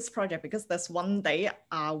like this project because there's one day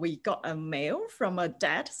we got a mail from a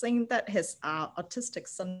dad saying that his autistic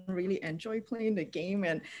son really enjoyed playing the game,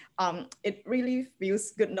 and it really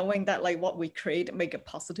feels good knowing that like what we create make a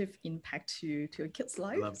positive impact to a kid's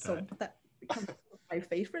life. So that becomes my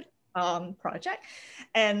favorite project.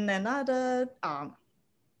 And another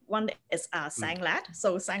one is Sanglat.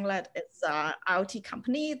 So Sanglat is an IoT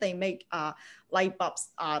company. They make light bulbs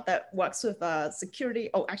that works with security.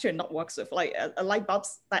 Oh, actually not works with, like a light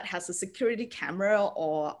bulbs that has a security camera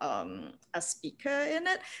or a speaker in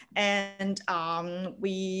it. And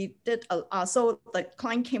we did, so the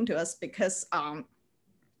client came to us because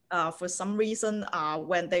for some reason,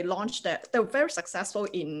 when they launched they were very successful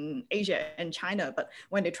in Asia and China, but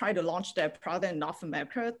when they tried to launch their product in North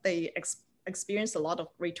America, they experienced a lot of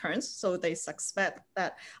returns. So they suspect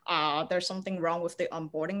that there's something wrong with the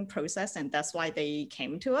onboarding process, and that's why they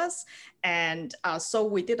came to us. And so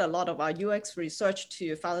we did a lot of our UX research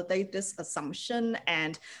to validate this assumption.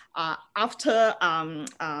 And after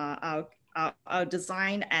our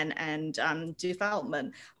design and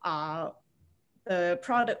development, the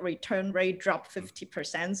product return rate dropped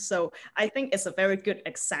 50%. So I think it's a very good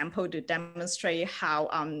example to demonstrate how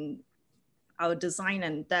our design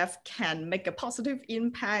and dev can make a positive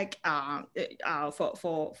impact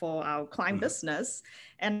for our client business.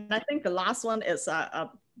 And I think the last one is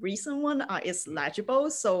a recent one is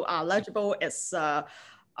Legible. So Legible is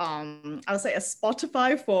I would say a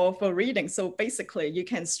Spotify for reading. So basically you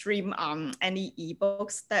can stream any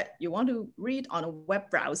ebooks that you want to read on a web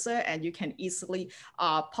browser, and you can easily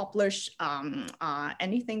publish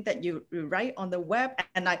anything that you write on the web.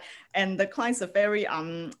 And the clients are very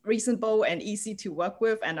reasonable and easy to work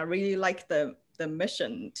with. And I really like the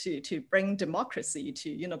mission to bring democracy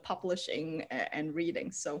to publishing and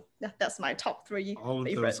reading. So that's my top three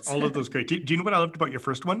favorites. All of those great. Do you know what I loved about your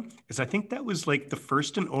first one? Is I think that was like the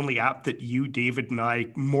first and only app that you, David, and I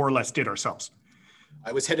more or less did ourselves.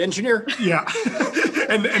 I was head engineer. Yeah,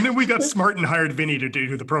 and then we got smart and hired Vinny to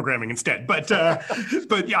do the programming instead. But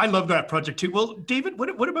yeah, I love that project too. Well, David,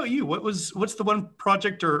 what about you? What's the one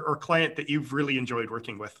project or client that you've really enjoyed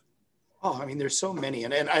working with? Oh, I mean, there's so many.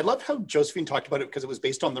 And I loved how Josephine talked about it because it was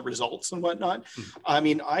based on the results and whatnot. I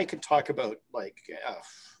mean, I could talk about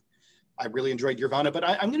I really enjoyed Nirvana, but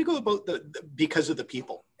I'm going to go about the because of the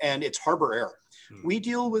people, and it's Harbor Air. We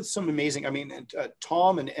deal with some amazing, I mean,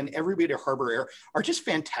 Tom and everybody at Harbor Air are just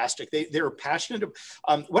fantastic. They're passionate.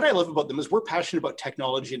 What I love about them is we're passionate about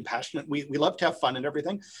technology and passionate. We love to have fun and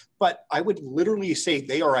everything, but I would literally say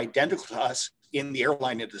they are identical to us in the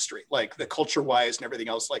airline industry, like the culture wise and everything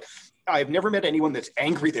else. Like I've never met anyone that's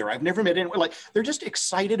angry there. I've never met anyone, like they're just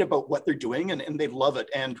excited about what they're doing and they love it.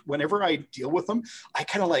 And whenever I deal with them, I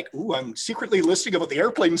kind of like, ooh, I'm secretly listening about the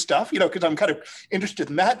airplane stuff, because I'm kind of interested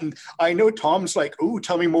in that. And I know Tom's like, ooh,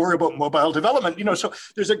 tell me more about mobile development, so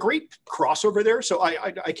there's a great crossover there. So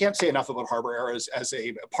I can't say enough about Harbor Air as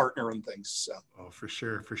a partner and things. So. Oh, for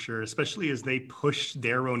sure. Especially as they push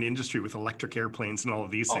their own industry with electric airplanes and all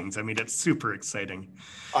of these things. I mean, it's super exciting.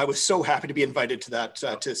 I was so happy to be invited to that,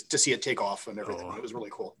 to see it take off and everything. It was really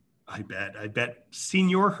cool. I bet.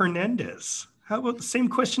 Senor Hernandez, how about the same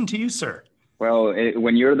question to you, sir? Well,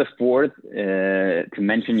 when you're the fourth to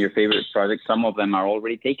mention your favorite project, some of them are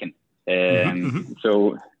already taken.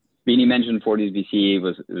 So Beanie mentioned Fortis VC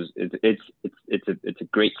it's a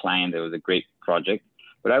great client. It was a great project,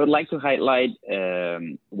 but I would like to highlight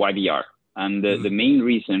YVR. And the main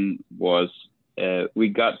reason was we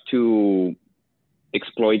got to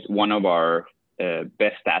exploit one of our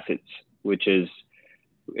best assets, which is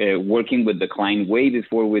working with the client way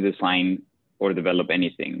before we design or develop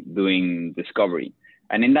anything, doing discovery.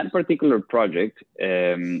 And in that particular project,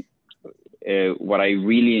 what I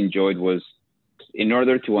really enjoyed was, in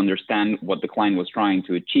order to understand what the client was trying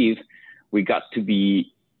to achieve, we got to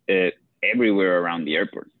be everywhere around the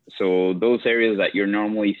airport. So those areas that you're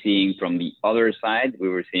normally seeing from the other side, we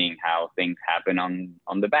were seeing how things happen on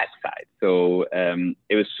the back side. So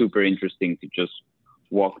it was super interesting to just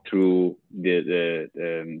walk through the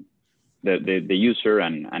user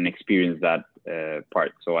and experience that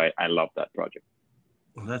part. So I love that project.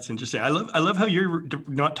 Well, that's interesting. I love how you're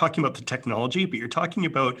not talking about the technology, but you're talking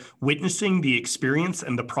about witnessing the experience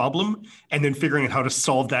and the problem, and then figuring out how to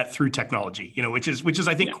solve that through technology. Which is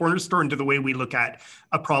I think cornerstone to the way we look at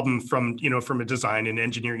a problem from a design and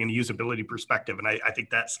engineering and usability perspective. And I think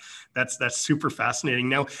that's super fascinating.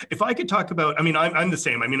 Now, if I could talk about, I mean, I'm the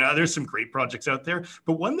same. I mean, there's some great projects out there,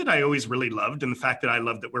 but one that I always really loved, and the fact that I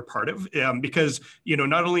love that we're part of, because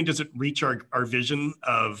not only does it reach our vision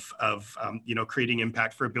of creating impact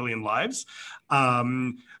for 1 billion lives,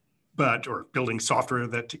 or building software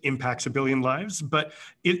that impacts 1 billion lives, but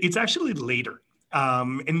it's actually later.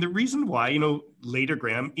 And the reason why, later,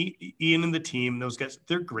 Graham, Ian and the team, those guys,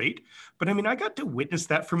 they're great. But I mean, I got to witness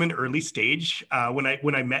that from an early stage when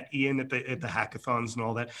I met Ian at the hackathons and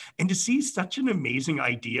all that, and to see such an amazing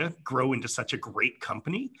idea grow into such a great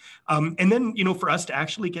company. And then, for us to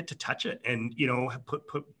actually get to touch it and,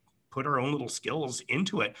 put our own little skills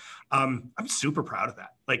into it. I'm super proud of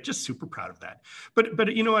that. Like, just super proud of that. But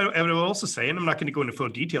I would also say, and I'm not going to go into full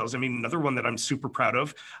details, I mean, another one that I'm super proud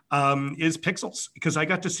of is Pixels, because I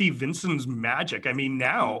got to see Vincent's magic. I mean,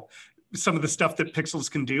 now some of the stuff that Pixels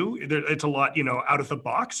can do, it's a lot, out of the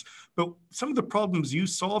box, but some of the problems you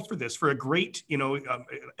solve for this, for a great,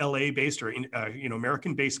 LA-based or,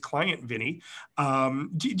 American-based client, Vinny,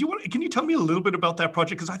 can you tell me a little bit about that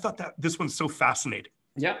project? Because I thought that this one's so fascinating.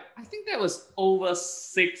 Yeah, I think that was over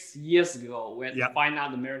 6 years ago when Fine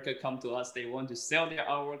Art America come to us. They want to sell their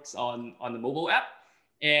artworks on the mobile app.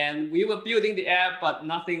 And we were building the app, but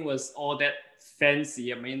nothing was all that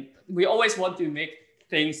fancy. I mean, we always want to make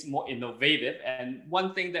things more innovative. And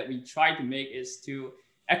one thing that we try to make is to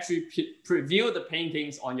actually preview the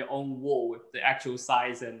paintings on your own wall with the actual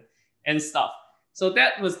size and stuff. So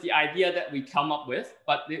that was the idea that we come up with,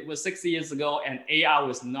 but it was 6 years ago and AR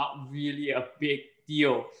was not really a big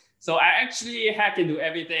deal. So I actually hack into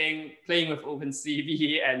everything, playing with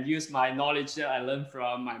OpenCV and use my knowledge that I learned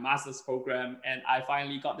from my master's program. And I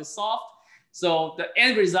finally got this solved. So the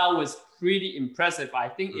end result was pretty impressive. I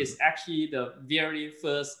think it's actually the very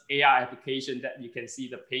first AR application that you can see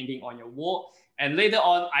the painting on your wall. And later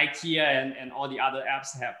on, IKEA and all the other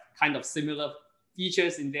apps have kind of similar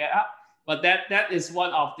features in their app. But that is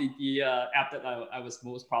one of the app that I was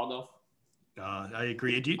most proud of. I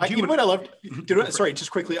agree. What I loved, sorry,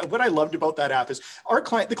 just quickly, what I loved about that app is the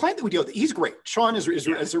client that we deal with, he's great. Sean is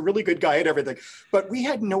a really good guy at everything, but we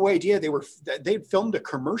had no idea they'd filmed a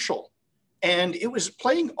commercial and it was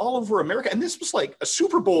playing all over America. And this was like a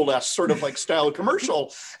Super Bowl-esque sort of like style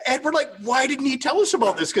commercial. And we're like, why didn't he tell us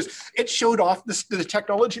about this? Because it showed off the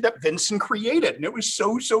technology that Vincent created. And it was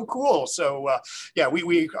so cool. So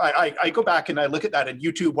I go back and I look at that on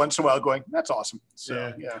YouTube once in a while going, that's awesome.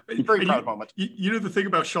 So very proud moment. You know, the thing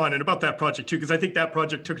about Sean and about that project too, because I think that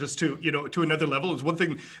project took us to another level, is one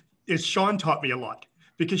thing is Sean taught me a lot,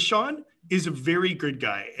 because Sean is a very good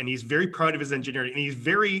guy and he's very proud of his engineering and he's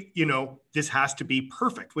very, this has to be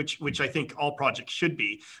perfect, which I think all projects should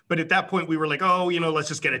be. But at that point we were like, let's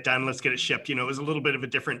just get it done. Let's get it shipped. It was a little bit of a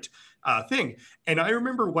different thing. And I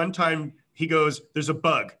remember one time he goes, there's a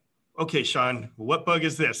bug. Okay, Sean, what bug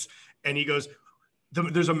is this? And he goes,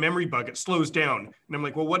 there's a memory bug. It slows down. And I'm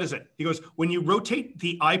like, well, what is it? He goes, when you rotate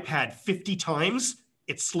the iPad 50 times,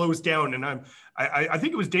 it slows down. And I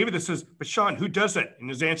think it was David that says, but Sean, who does it? And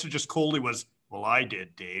his answer just coldly was, well, I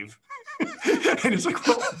did, Dave. And it's like,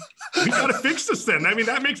 well, we got to fix this then. I mean,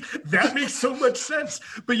 that makes so much sense.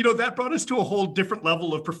 But, that brought us to a whole different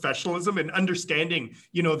level of professionalism and understanding,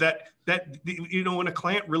 that when a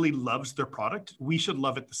client really loves their product, we should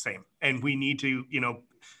love it the same. And we need to,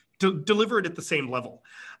 to deliver it at the same level.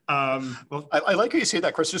 Well, I like how you say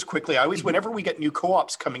that, Chris. Just quickly, whenever we get new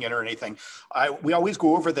co-ops coming in or anything, we always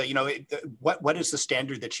go over what is the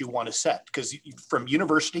standard that you want to set? Because from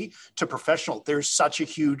university to professional, there's such a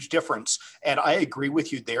huge difference. And I agree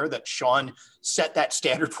with you there that Sean set that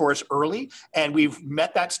standard for us early, and we've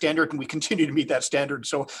met that standard, and we continue to meet that standard.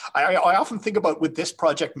 So I often think about, would this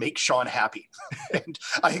project make Sean happy? And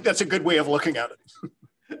I think that's a good way of looking at it.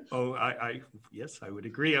 Oh, yes, I would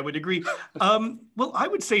agree. Well, I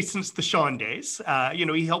would say since the Sean days,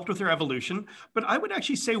 he helped with their evolution. But I would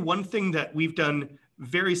actually say one thing that we've done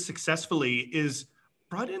very successfully is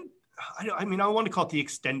brought in, I want to call it the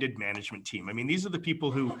extended management team. I mean, these are the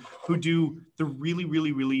people who do the really,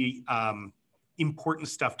 really, really important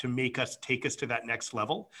stuff to take us to that next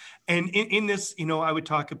level. And in this, I would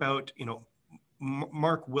talk about,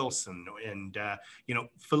 Mark Wilson and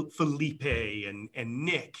Felipe and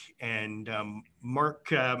Nick and Mark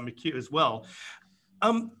McHugh as well.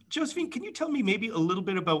 Josephine, can you tell me maybe a little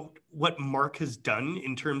bit about what Mark has done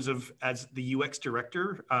in terms of as the UX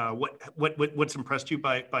director? What's impressed you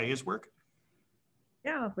by his work?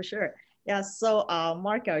 Yeah, for sure. Yeah, so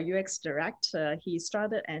Mark, our UX director, he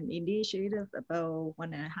started an initiative about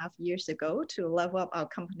 1.5 years ago to level up our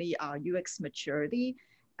company, our UX maturity.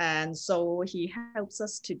 And so he helps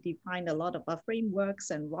us to define a lot of our frameworks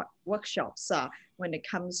and workshops when it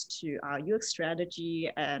comes to our UX strategy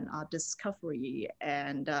and our discovery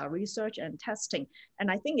and research and testing. And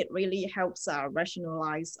I think it really helps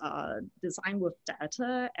rationalize design with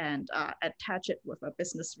data and attach it with a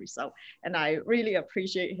business result. And I really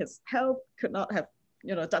appreciate his help. Could not have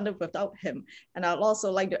done it without him. And I'd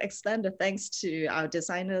also like to extend the thanks to our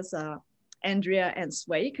designers, Andrea and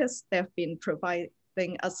Sway, because they've been providing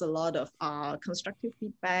us a lot of constructive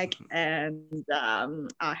feedback and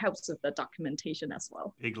helps with the documentation as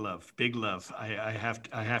well. Big love. I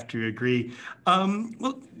have to agree.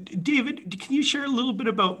 Well, David, can you share a little bit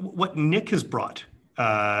about what Nick has brought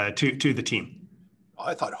to the team?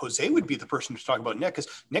 I thought Jose would be the person to talk about Nick,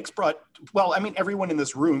 because Nick's brought, everyone in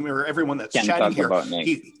this room or everyone that's chatting here,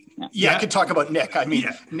 can talk about Nick. I mean,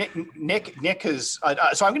 yeah. Nick is,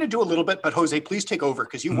 so I'm going to do a little bit, but Jose, please take over,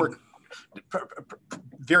 because you work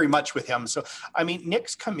very much with him. So, I mean,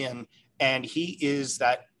 Nick's come in and he is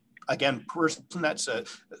that, again, person that's a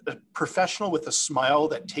professional with a smile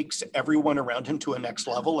that takes everyone around him to a next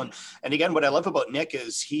level. And again, what I love about Nick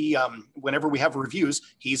is he, whenever we have reviews,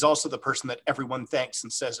 he's also the person that everyone thanks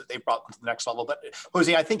and says that they brought them to the next level. But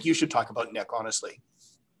Jose, I think you should talk about Nick, honestly.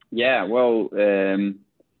 Yeah, well,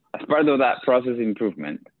 as part of that process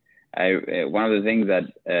improvement, one of the things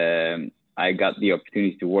that I got the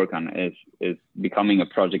opportunity to work on is becoming a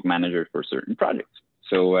project manager for certain projects.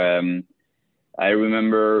 So I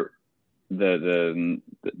remember the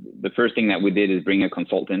first thing that we did is bring a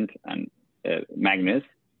consultant, and Magnus,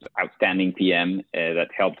 outstanding PM that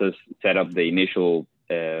helped us set up the initial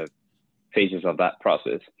phases of that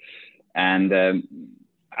process. And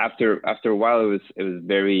after a while, it was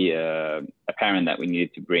very apparent that we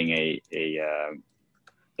needed to bring a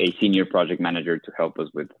senior project manager to help us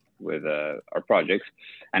with our projects,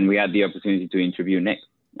 and we had the opportunity to interview Nick.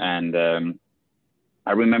 And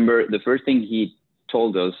I remember the first thing he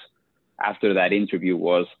told us after that interview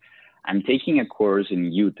was, "I'm taking a course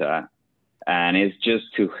in Utah, and it's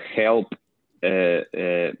just to help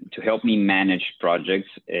me manage projects."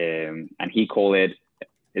 And he called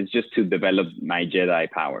it's just to develop my Jedi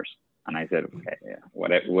powers. And I said, "Okay, yeah,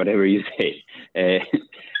 whatever you say."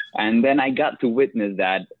 And then I got to witness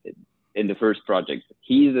that in the first project.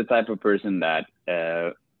 He's the type of person that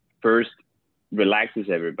first relaxes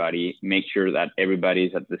everybody, makes sure that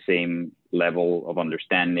everybody's at the same level of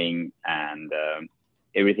understanding, and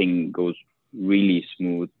everything goes really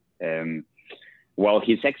smooth while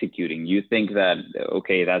he's executing. You think that,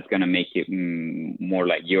 okay, that's going to make it more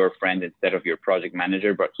like your friend instead of your project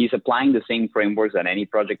manager, but he's applying the same frameworks that any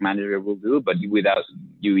project manager will do, but without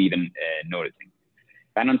you even noticing.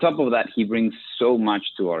 And on top of that, he brings so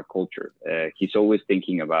much to our culture. He's always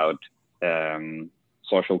thinking about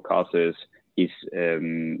social causes. He's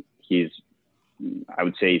I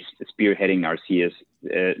would say, spearheading our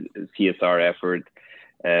CSR effort.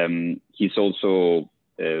 He's also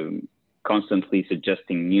constantly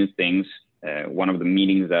suggesting new things. One of the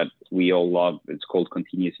meetings that we all love, it's called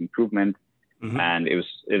continuous improvement. Mm-hmm. And it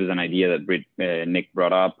was an idea that Nick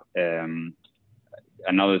brought up.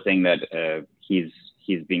 Another thing that he's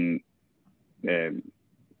been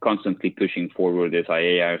constantly pushing forward is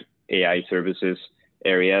AI services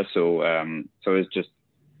area. So it's just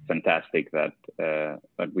fantastic that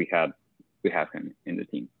we have him in the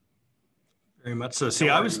team. Very much so. See,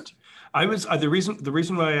 I was the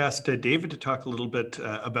reason why I asked David to talk a little bit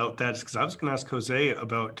about that is because I was going to ask Jose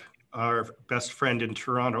about our best friend in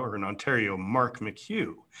Toronto or in Ontario, Mark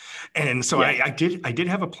McHugh, and so yeah. I did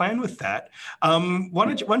have a plan with that. Why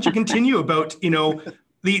don't you continue about the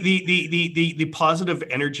positive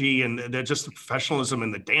energy and just the professionalism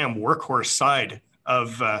and the damn workhorse side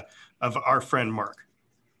of our friend Mark.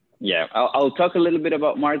 Yeah, I'll talk a little bit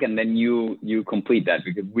about Mark, and then you complete that,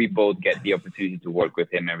 because we both get the opportunity to work with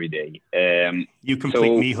him every day. You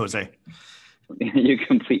complete me, Jose. You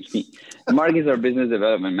complete me. Mark is our business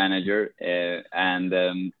development manager,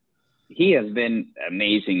 and he has been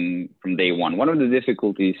amazing from day one. One of the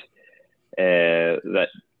difficulties that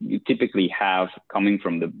you typically have coming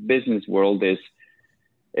from the business world is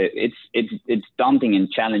it's daunting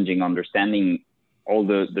and challenging understanding all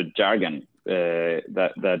the jargon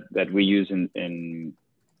that we use in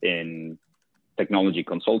technology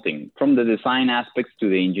consulting, from the design aspects to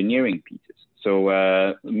the engineering pieces.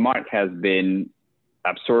 So Mark has been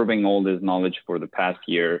absorbing all this knowledge for the past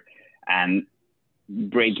year and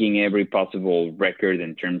breaking every possible record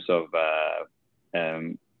in terms of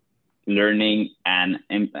learning and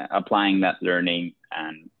applying that learning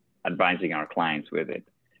and advising our clients with it.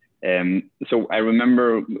 So I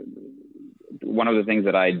remember one of the things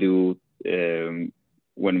that I do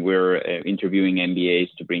when we're interviewing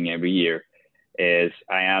MBAs to bring every year is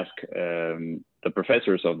I ask the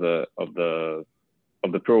professors of the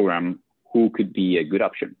program who could be a good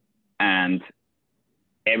option, and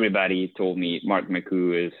everybody told me Mark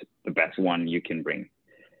McHugh is the best one you can bring.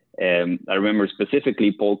 I remember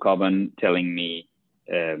specifically Paul Coban telling me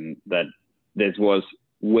that this was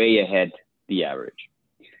way ahead the average,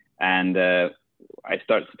 and I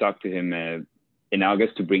started to talk to him in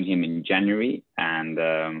August to bring him in January, and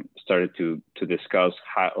started to discuss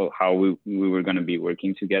how we were going to be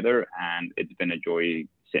working together, and it's been a joy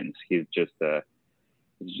since. He's just a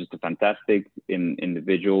fantastic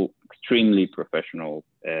individual, extremely professional,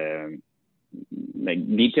 like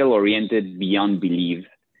detail oriented beyond belief,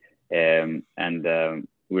 and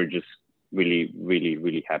we're just really, really,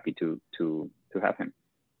 really happy to have him.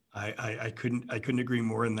 I couldn't agree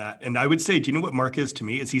more in that. And I would say, do you know what Mark is to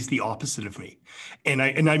me? Is he's the opposite of me. And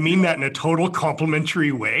I mean that in a total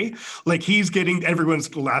complimentary way. Like,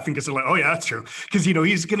 everyone's laughing because they're like, oh yeah, that's true. Because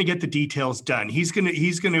he's gonna get the details done. He's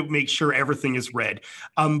gonna make sure everything is read.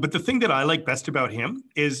 But the thing that I like best about him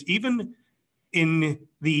is, even in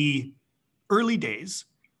the early days,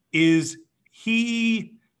 is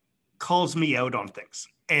he calls me out on things.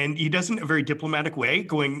 And he does it in a very diplomatic way,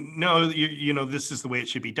 going, no, you know, this is the way it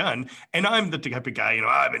should be done. And I'm the type of guy, you know,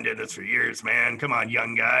 I've been doing this for years, man. Come on,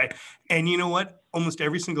 young guy. And you know what? Almost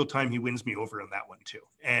every single time he wins me over on that one too.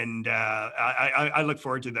 And I look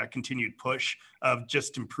forward to that continued push of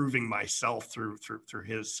just improving myself through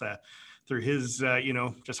his you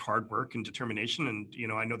know, just hard work and determination. And, you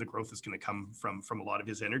know, I know the growth is going to come from a lot of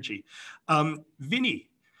his energy. Vinny,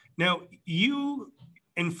 now you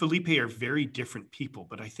and Felipe are very different people,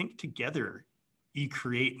 but I think together you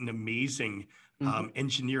create an amazing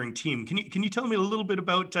engineering team. Can you tell me a little bit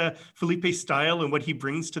about Felipe's style and what he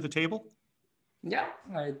brings to the table? Yeah,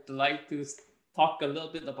 I'd like to talk a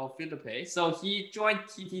little bit about Felipe. So he joined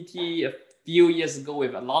TTT a few years ago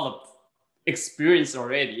with a lot of experience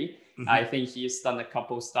already. I think he's done a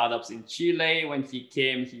couple startups in Chile. When he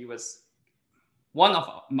came, he was one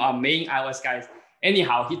of our main iOS guys.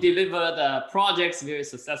 Anyhow, he delivered projects very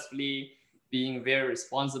successfully, being very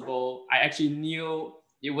responsible. I actually knew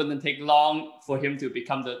it wouldn't take long for him to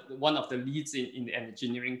become one of the leads in the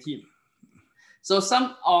engineering team. So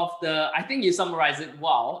some of I think you summarized it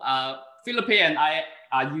well. Felipe and I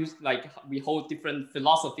are we hold different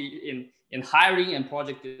philosophy in hiring and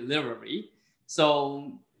project delivery.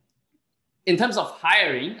 So in terms of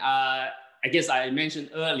hiring, I guess I mentioned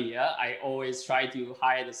earlier, I always try to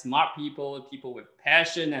hire the smart people with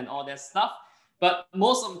passion and all that stuff. But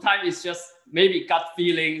most of the time, it's just maybe gut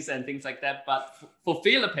feelings and things like that. But for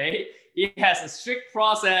Felipe, he has a strict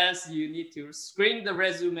process. You need to screen the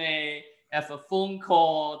resume, have a phone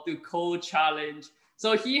call, do code challenge.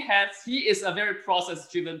 So he is a very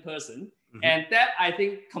process-driven person. And that, I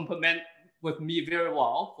think, complement with me very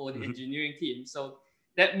well for the engineering team. So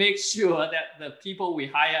that makes sure that the people we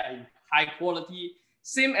hire are high quality.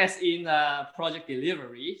 Same as in project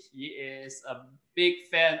delivery, he is a big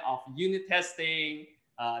fan of unit testing,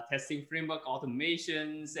 testing framework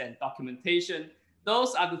automations, and documentation.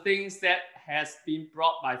 Those are the things that has been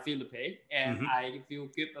brought by Felipe, and I will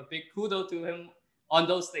give a big kudos to him on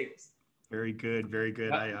those things. Very good, very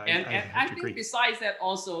good. I think besides that,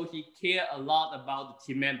 also he cared a lot about the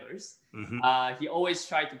team members. He always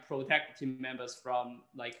tried to protect the team members from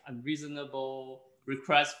like unreasonable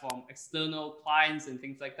requests from external clients and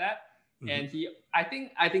things like that. And I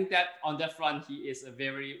think that on that front, he is a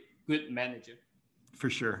very good manager. For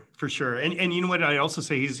sure. And you know what, I also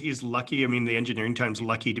say he's lucky. I mean, the engineering time's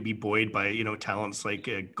lucky to be buoyed by, you know, talents like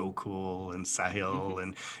Gokul and Sahil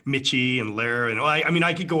and Michi and Lair. And I mean,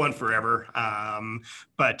 I could go on forever.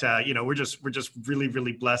 But you know, we're just really,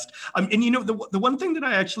 really blessed. And you know, the one thing that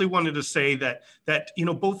I actually wanted to say that you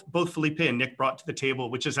know, both Felipe and Nick brought to the table,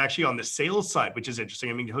 which is actually on the sales side, which is interesting.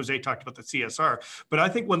 I mean, Jose talked about the CSR, but I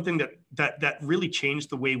think one thing that really changed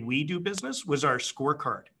the way we do business was our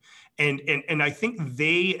scorecard. And I think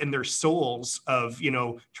they and their souls of, you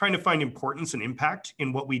know, trying to find importance and impact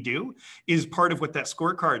in what we do is part of what that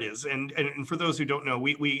scorecard is. And for those who don't know,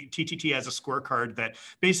 we TTT has a scorecard that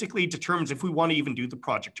basically determines if we want to even do the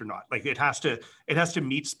project or not. Like it has to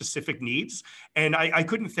meet specific needs. And I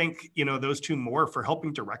couldn't thank, you know, those two more for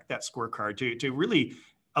helping direct that scorecard to really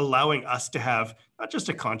allowing us to have not just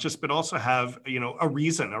a conscious, but also have, you know, a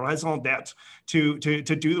reason, a raison d'etre to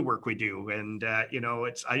do the work we do. And, you know,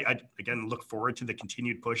 I again, look forward to the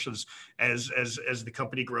continued push as the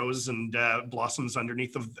company grows and blossoms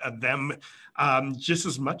underneath of them just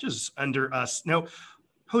as much as under us. Now,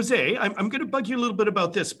 Jose, I'm going to bug you a little bit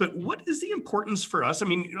about this, but what is the importance for us? I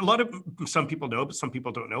mean, some people know, but some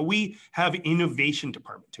people don't know. We have an innovation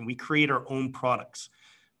department and we create our own products.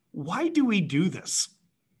 Why do we do this?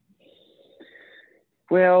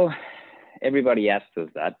 Well, everybody asks us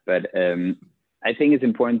that, but I think it's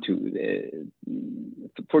important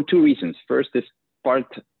for two reasons. First, it's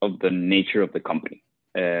part of the nature of the company.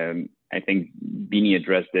 I think Vinny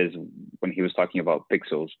addressed this when he was talking about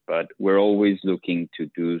pixels, but we're always looking to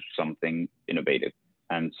do something innovative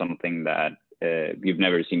and something that you've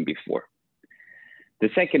never seen before. The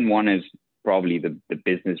second one is probably the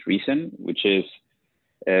business reason, which is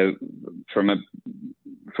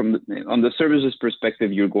on the services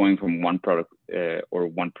perspective, you're going from one product or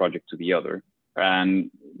one project to the other. And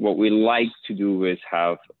what we like to do is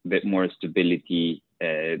have a bit more stability,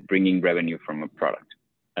 bringing revenue from a product.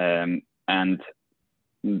 And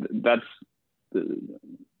that's the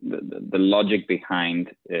logic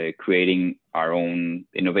behind creating our own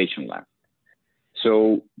innovation lab.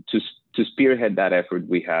 So to spearhead that effort,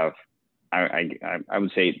 we have, I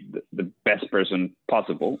would say, the best person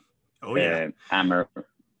possible, Amer,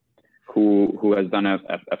 who has done a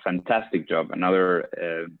fantastic job,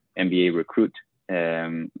 another MBA recruit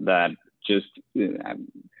that just,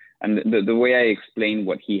 and the way I explain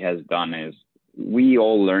what he has done is we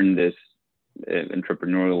all learned this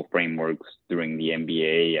entrepreneurial frameworks during the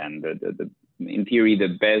MBA, and in theory,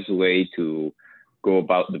 the best way to go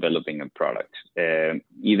about developing a product.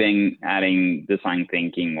 Even adding design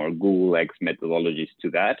thinking or Google X methodologies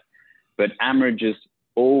to that. But Amer just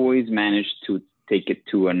always managed to take it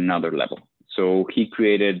to another level. So he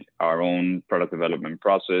created our own product development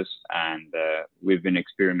process, and we've been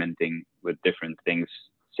experimenting with different things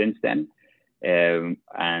since then. And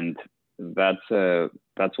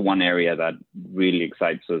that's one area that really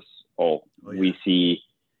excites us all. Oh, yeah. We see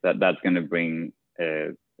that that's going to bring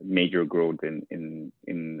major growth in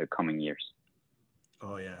the coming years.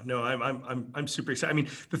 Oh yeah, no, I'm super excited. I mean,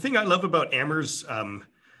 the thing I love about Amer's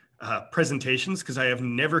presentations, because I have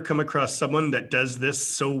never come across someone that does this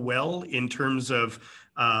so well in terms of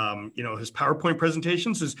his PowerPoint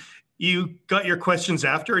presentations, is you got your questions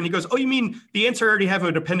after and he goes, oh, you mean the answer I already have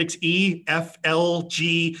at Appendix E, F, L,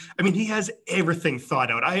 G. I mean, he has everything thought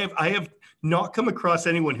out. I have not come across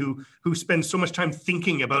anyone who spends so much time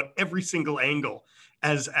thinking about every single angle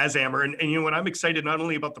as Amer. And you know what, I'm excited not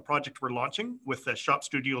only about the project we're launching with the Shop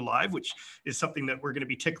Studio Live, which is something that we're going to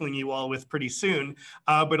be tickling you all with pretty soon,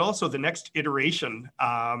 but also the next iteration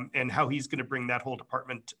and how he's going to bring that whole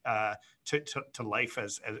department to life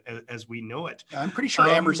as we know it. I'm pretty sure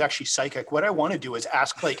Amer's actually psychic. What I want to do is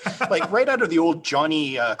ask, like right out of the old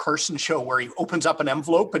Johnny Carson show where he opens up an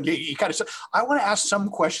envelope and you kind of say, I want to ask some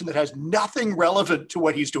question that has nothing relevant to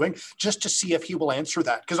what he's doing, just to see if he will answer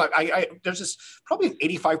that. Because I there's this probably an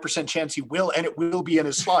 85% chance he will, and it will be in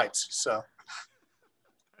his slides. So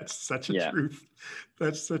that's such a truth.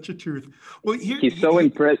 That's such a truth. Well, he's so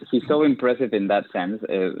impressive in that sense.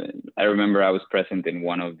 I remember I was present in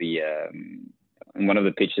one of the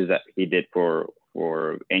pitches that he did for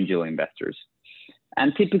angel investors,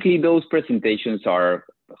 and typically those presentations are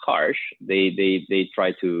harsh. They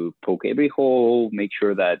try to poke every hole, make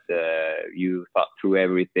sure that you thought through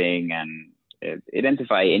everything, and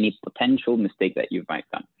identify any potential mistake that you might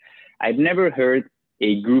have done. I've never heard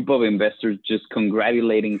a group of investors just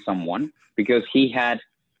congratulating someone because he had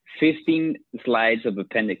 15 slides of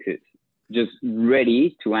appendixes just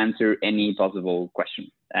ready to answer any possible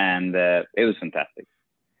question. And it was fantastic.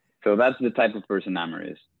 So that's the type of person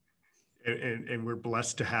Amer is. And we're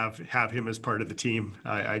blessed to have him as part of the team.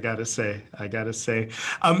 I gotta say.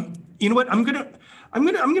 You know what? I'm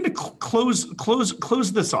gonna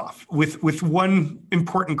close this off with one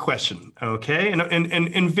important question. Okay,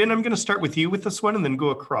 and Vin, I'm gonna start with you with this one, and then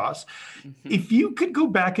go across. Mm-hmm. If you could go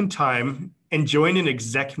back in time and join an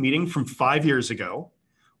exec meeting from 5 years ago,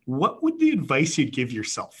 what would the advice you'd give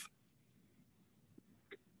yourself?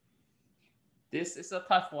 This is a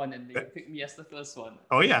tough one, and they picked me as the first one.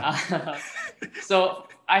 Oh, yeah. So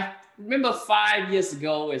I remember 5 years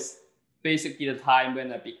ago is basically the time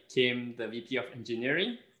when I became the VP of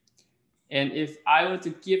engineering. And if I were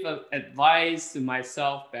to give advice to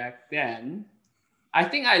myself back then, I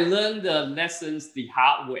think I learned the lessons the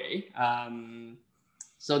hard way.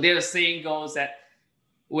 So there's a saying goes that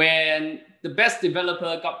when the best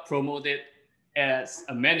developer got promoted as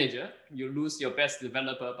a manager, you lose your best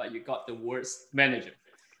developer, but you got the worst manager.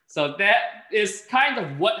 So that is kind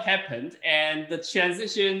of what happened. And the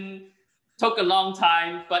transition took a long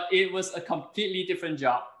time, but it was a completely different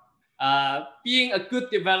job. Being a good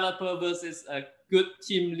developer versus a good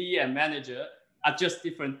team lead and manager are just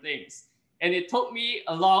different things. And it took me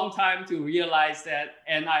a long time to realize that.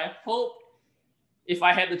 And I hope if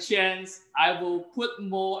I had the chance, I will put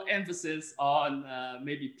more emphasis on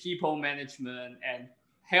maybe people management and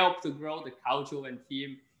help to grow the culture and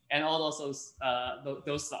team and all those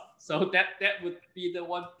stuff. So that would be the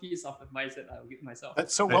one piece of advice that I would give myself.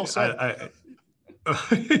 That's so well said.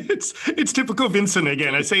 It's typical Vincent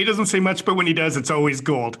again. I say he doesn't say much, but when he does, it's always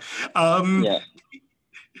gold. Yeah.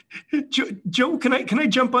 Joe, can I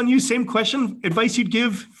jump on you? Same question. Advice you'd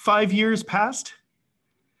give 5 years past?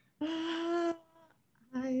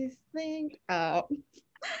 I think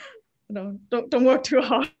don't work too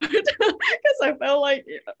hard because I felt like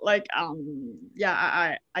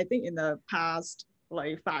I think in the past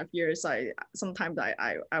like 5 years sometimes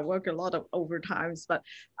I work a lot of overtimes, but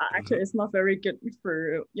actually it's not very good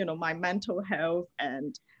for my mental health,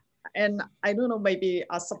 and I don't know, maybe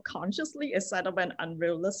subconsciously it set up an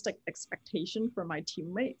unrealistic expectation for my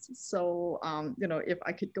teammates. So, if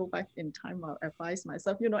I could go back in time, I'll advise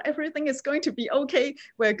myself, everything is going to be okay.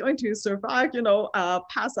 We're going to survive,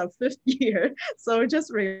 past our 5th year. So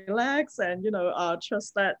just relax and,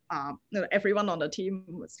 trust that, everyone on the team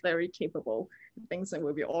was very capable. Things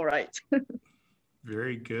will be all right.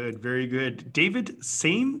 Very good. Very good. David,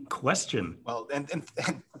 same question. Well, and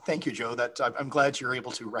thank you, Joe. That I'm glad you're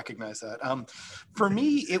able to recognize that. For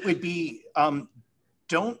me, it would be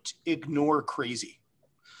don't ignore crazy.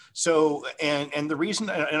 So, and the reason,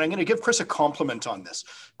 and I'm going to give Chris a compliment on this.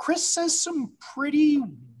 Chris says some pretty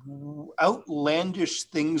outlandish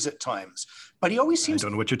things at times, but he always seems— I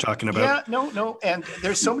don't know what you're talking about. Yeah, no. And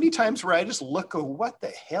there's so many times where I just look, go, what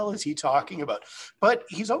the hell is he talking about? But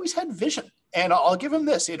he's always had vision. And I'll give him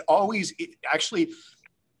this. It actually,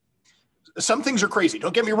 some things are crazy,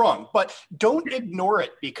 don't get me wrong, but don't ignore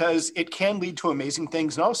it because it can lead to amazing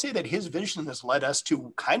things. And I'll say that his vision has led us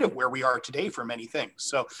to kind of where we are today for many things.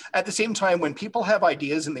 So at the same time, when people have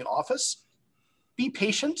ideas in the office, be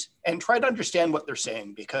patient and try to understand what they're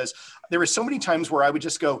saying, because there were so many times where I would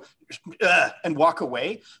just go and walk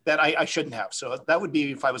away that I shouldn't have. So that would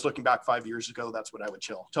be, if I was looking back 5 years ago, that's what I would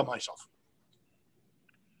tell myself.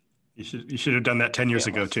 You should have done that 10 years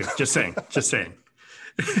ago too. Just saying.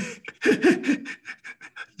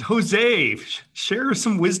 Jose, share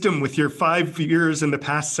some wisdom with your 5 years in the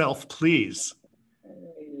past self, please.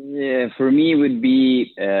 Yeah, for me, it would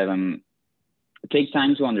be take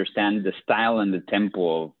time to understand the style and the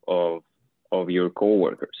tempo of your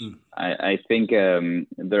coworkers. I think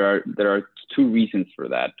there are two reasons for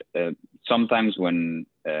that. Sometimes when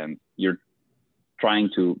you're trying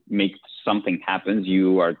to make something happen,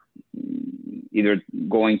 you are either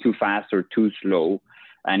going too fast or too slow.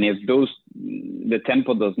 And if the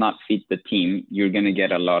tempo does not fit the team, you're going to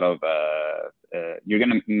get a lot of, you're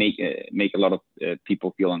going to make a lot of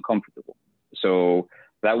people feel uncomfortable. So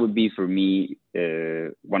that would be for me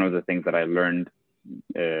one of the things that I learned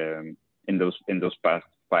in those past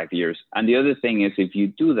 5 years. And the other thing is, if you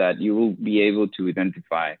do that, you will be able to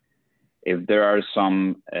identify if there are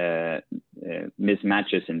some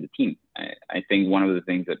mismatches in the team. I think one of the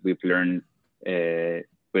things that we've learned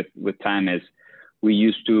with time is we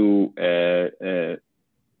used to,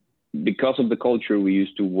 because of the culture, we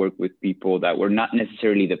used to work with people that were not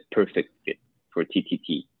necessarily the perfect fit for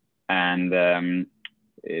TTT. And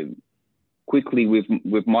quickly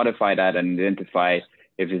we've modified that and identified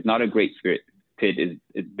if it's not a great fit,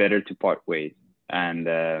 it's better to part ways and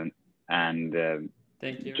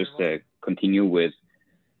Thank you, just continue with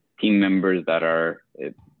team members that are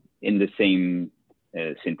in the same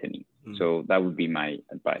symphony. So that would be my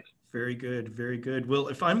advice. Very good. Very good. Well,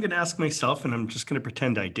 if I'm going to ask myself, and I'm just going to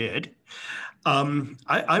pretend I did,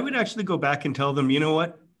 I would actually go back and tell them, you know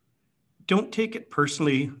what? Don't take it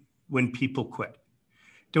personally when people quit.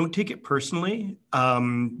 Don't take it personally,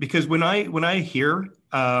 because when I hear,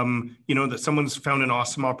 that someone's found an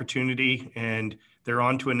awesome opportunity and they're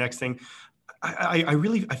on to a next thing,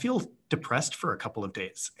 I feel depressed for a couple of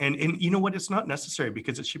days. And you know what? It's not necessary,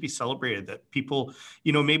 because it should be celebrated that people,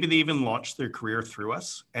 maybe they even launched their career through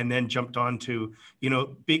us and then jumped on to,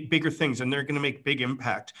 bigger things, and they're going to make big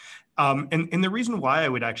impact. And the reason why I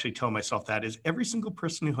would actually tell myself that is every single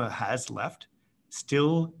person who has left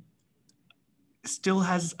still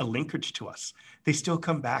has a linkage to us. They still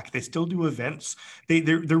come back. They still do events.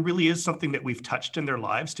 There really is something that we've touched in their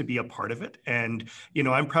lives to be a part of it. And,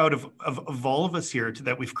 I'm proud of all of us here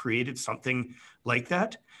that we've created something like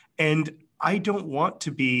that. And I don't want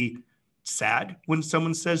to be sad when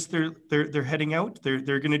someone says they're heading out, they're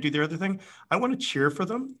going to do their other thing. I want to cheer for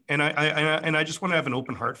them. And I just want to have an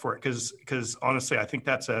open heart for it. Because honestly, I think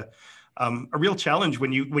that's a real challenge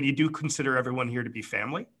when you do consider everyone here to be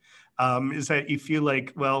family. Is that you feel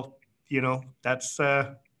like, well, that's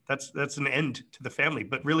an end to the family,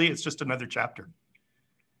 but really it's just another chapter.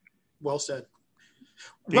 Well said.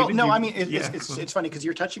 David, well, no, I mean, it's funny because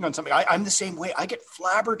you're touching on something. I'm the same way. I get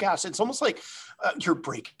flabbergasted. It's almost like you're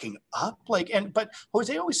breaking up. But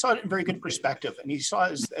Jose always saw it in very good perspective, and he saw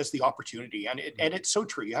it as the opportunity. And it's so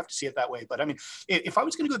true. You have to see it that way. But I mean, if I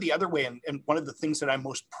was going to go the other way, and one of the things that I'm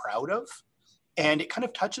most proud of, and it kind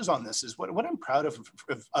of touches on this, is what I'm proud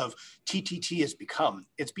of TTT has become.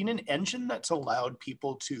 It's been an engine that's allowed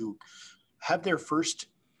people to have their first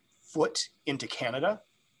foot into Canada.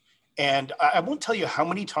 And I won't tell you how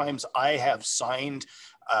many times I have signed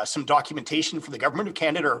some documentation for the government of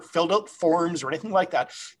Canada or filled out forms or anything like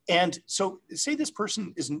that. And so say this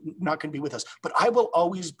person is not going to be with us, but I will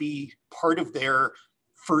always be part of their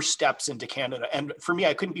first steps into Canada. And for me,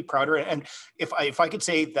 I couldn't be prouder. And if I could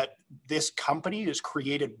say that this company has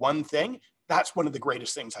created one thing, that's one of the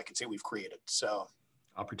greatest things I could say we've created. So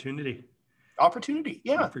opportunity.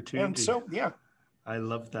 Yeah. Opportunity. And so, yeah. I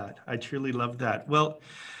love that. I truly love that. Well,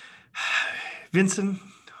 Vincent,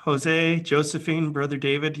 Jose, Josephine, Brother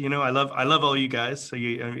David, you know, I love all you guys. So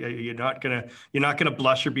you're not gonna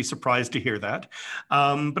blush or be surprised to hear that.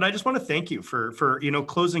 But I just want to thank you for you know,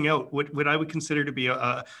 closing out what I would consider to be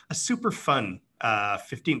a super fun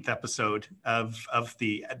 15th episode of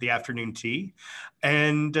the afternoon tea.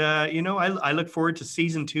 And you know, I look forward to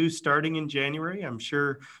season 2 starting in January. I'm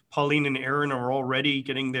sure Pauline and Aaron are already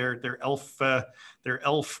getting their elf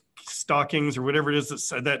stockings or whatever it is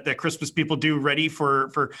that Christmas people do ready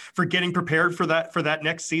for getting prepared for that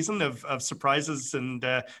next season of surprises and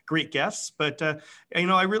great guests. But you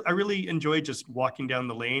know, I really enjoy just walking down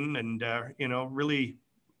the lane and you know, really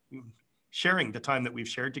sharing the time that we've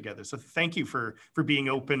shared together. So thank you for being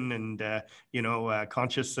open and you know,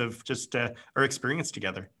 conscious of just our experience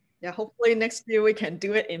together. Yeah, hopefully next year we can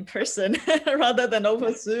do it in person rather than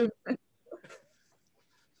over Zoom.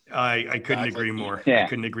 I couldn't agree more. Yeah. I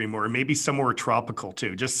couldn't agree more. Maybe somewhere tropical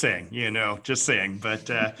too. Just saying, you know, just saying. But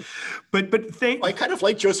thank. I kind of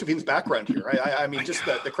like Josephine's background here. I mean, just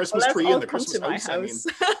the Christmas tree and the Christmas house. I mean,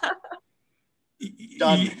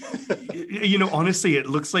 done. You know, honestly, it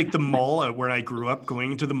looks like the mall where I grew up,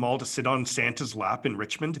 going to the mall to sit on Santa's lap in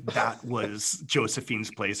Richmond. That was Josephine's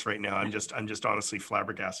place right now. I'm just honestly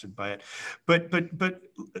flabbergasted by it. But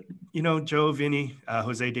you know, Joe, Vinny,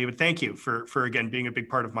 Jose, David, thank you for again being a big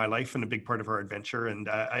part of my life and a big part of our adventure. And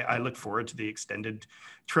I look forward to the extended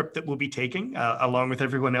trip that we'll be taking along with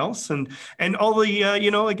everyone else, and all the you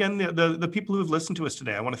know, again, the people who have listened to us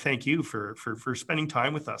today. I want to thank you for spending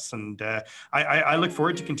time with us, and I look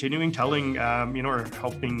forward to continuing telling you know, or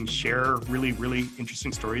helping share really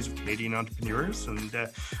interesting stories of Canadian entrepreneurs. And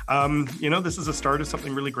you know, this is a start of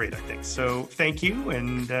something really great, I think. So thank you,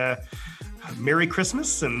 and Merry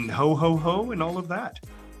Christmas and ho ho ho and all of that.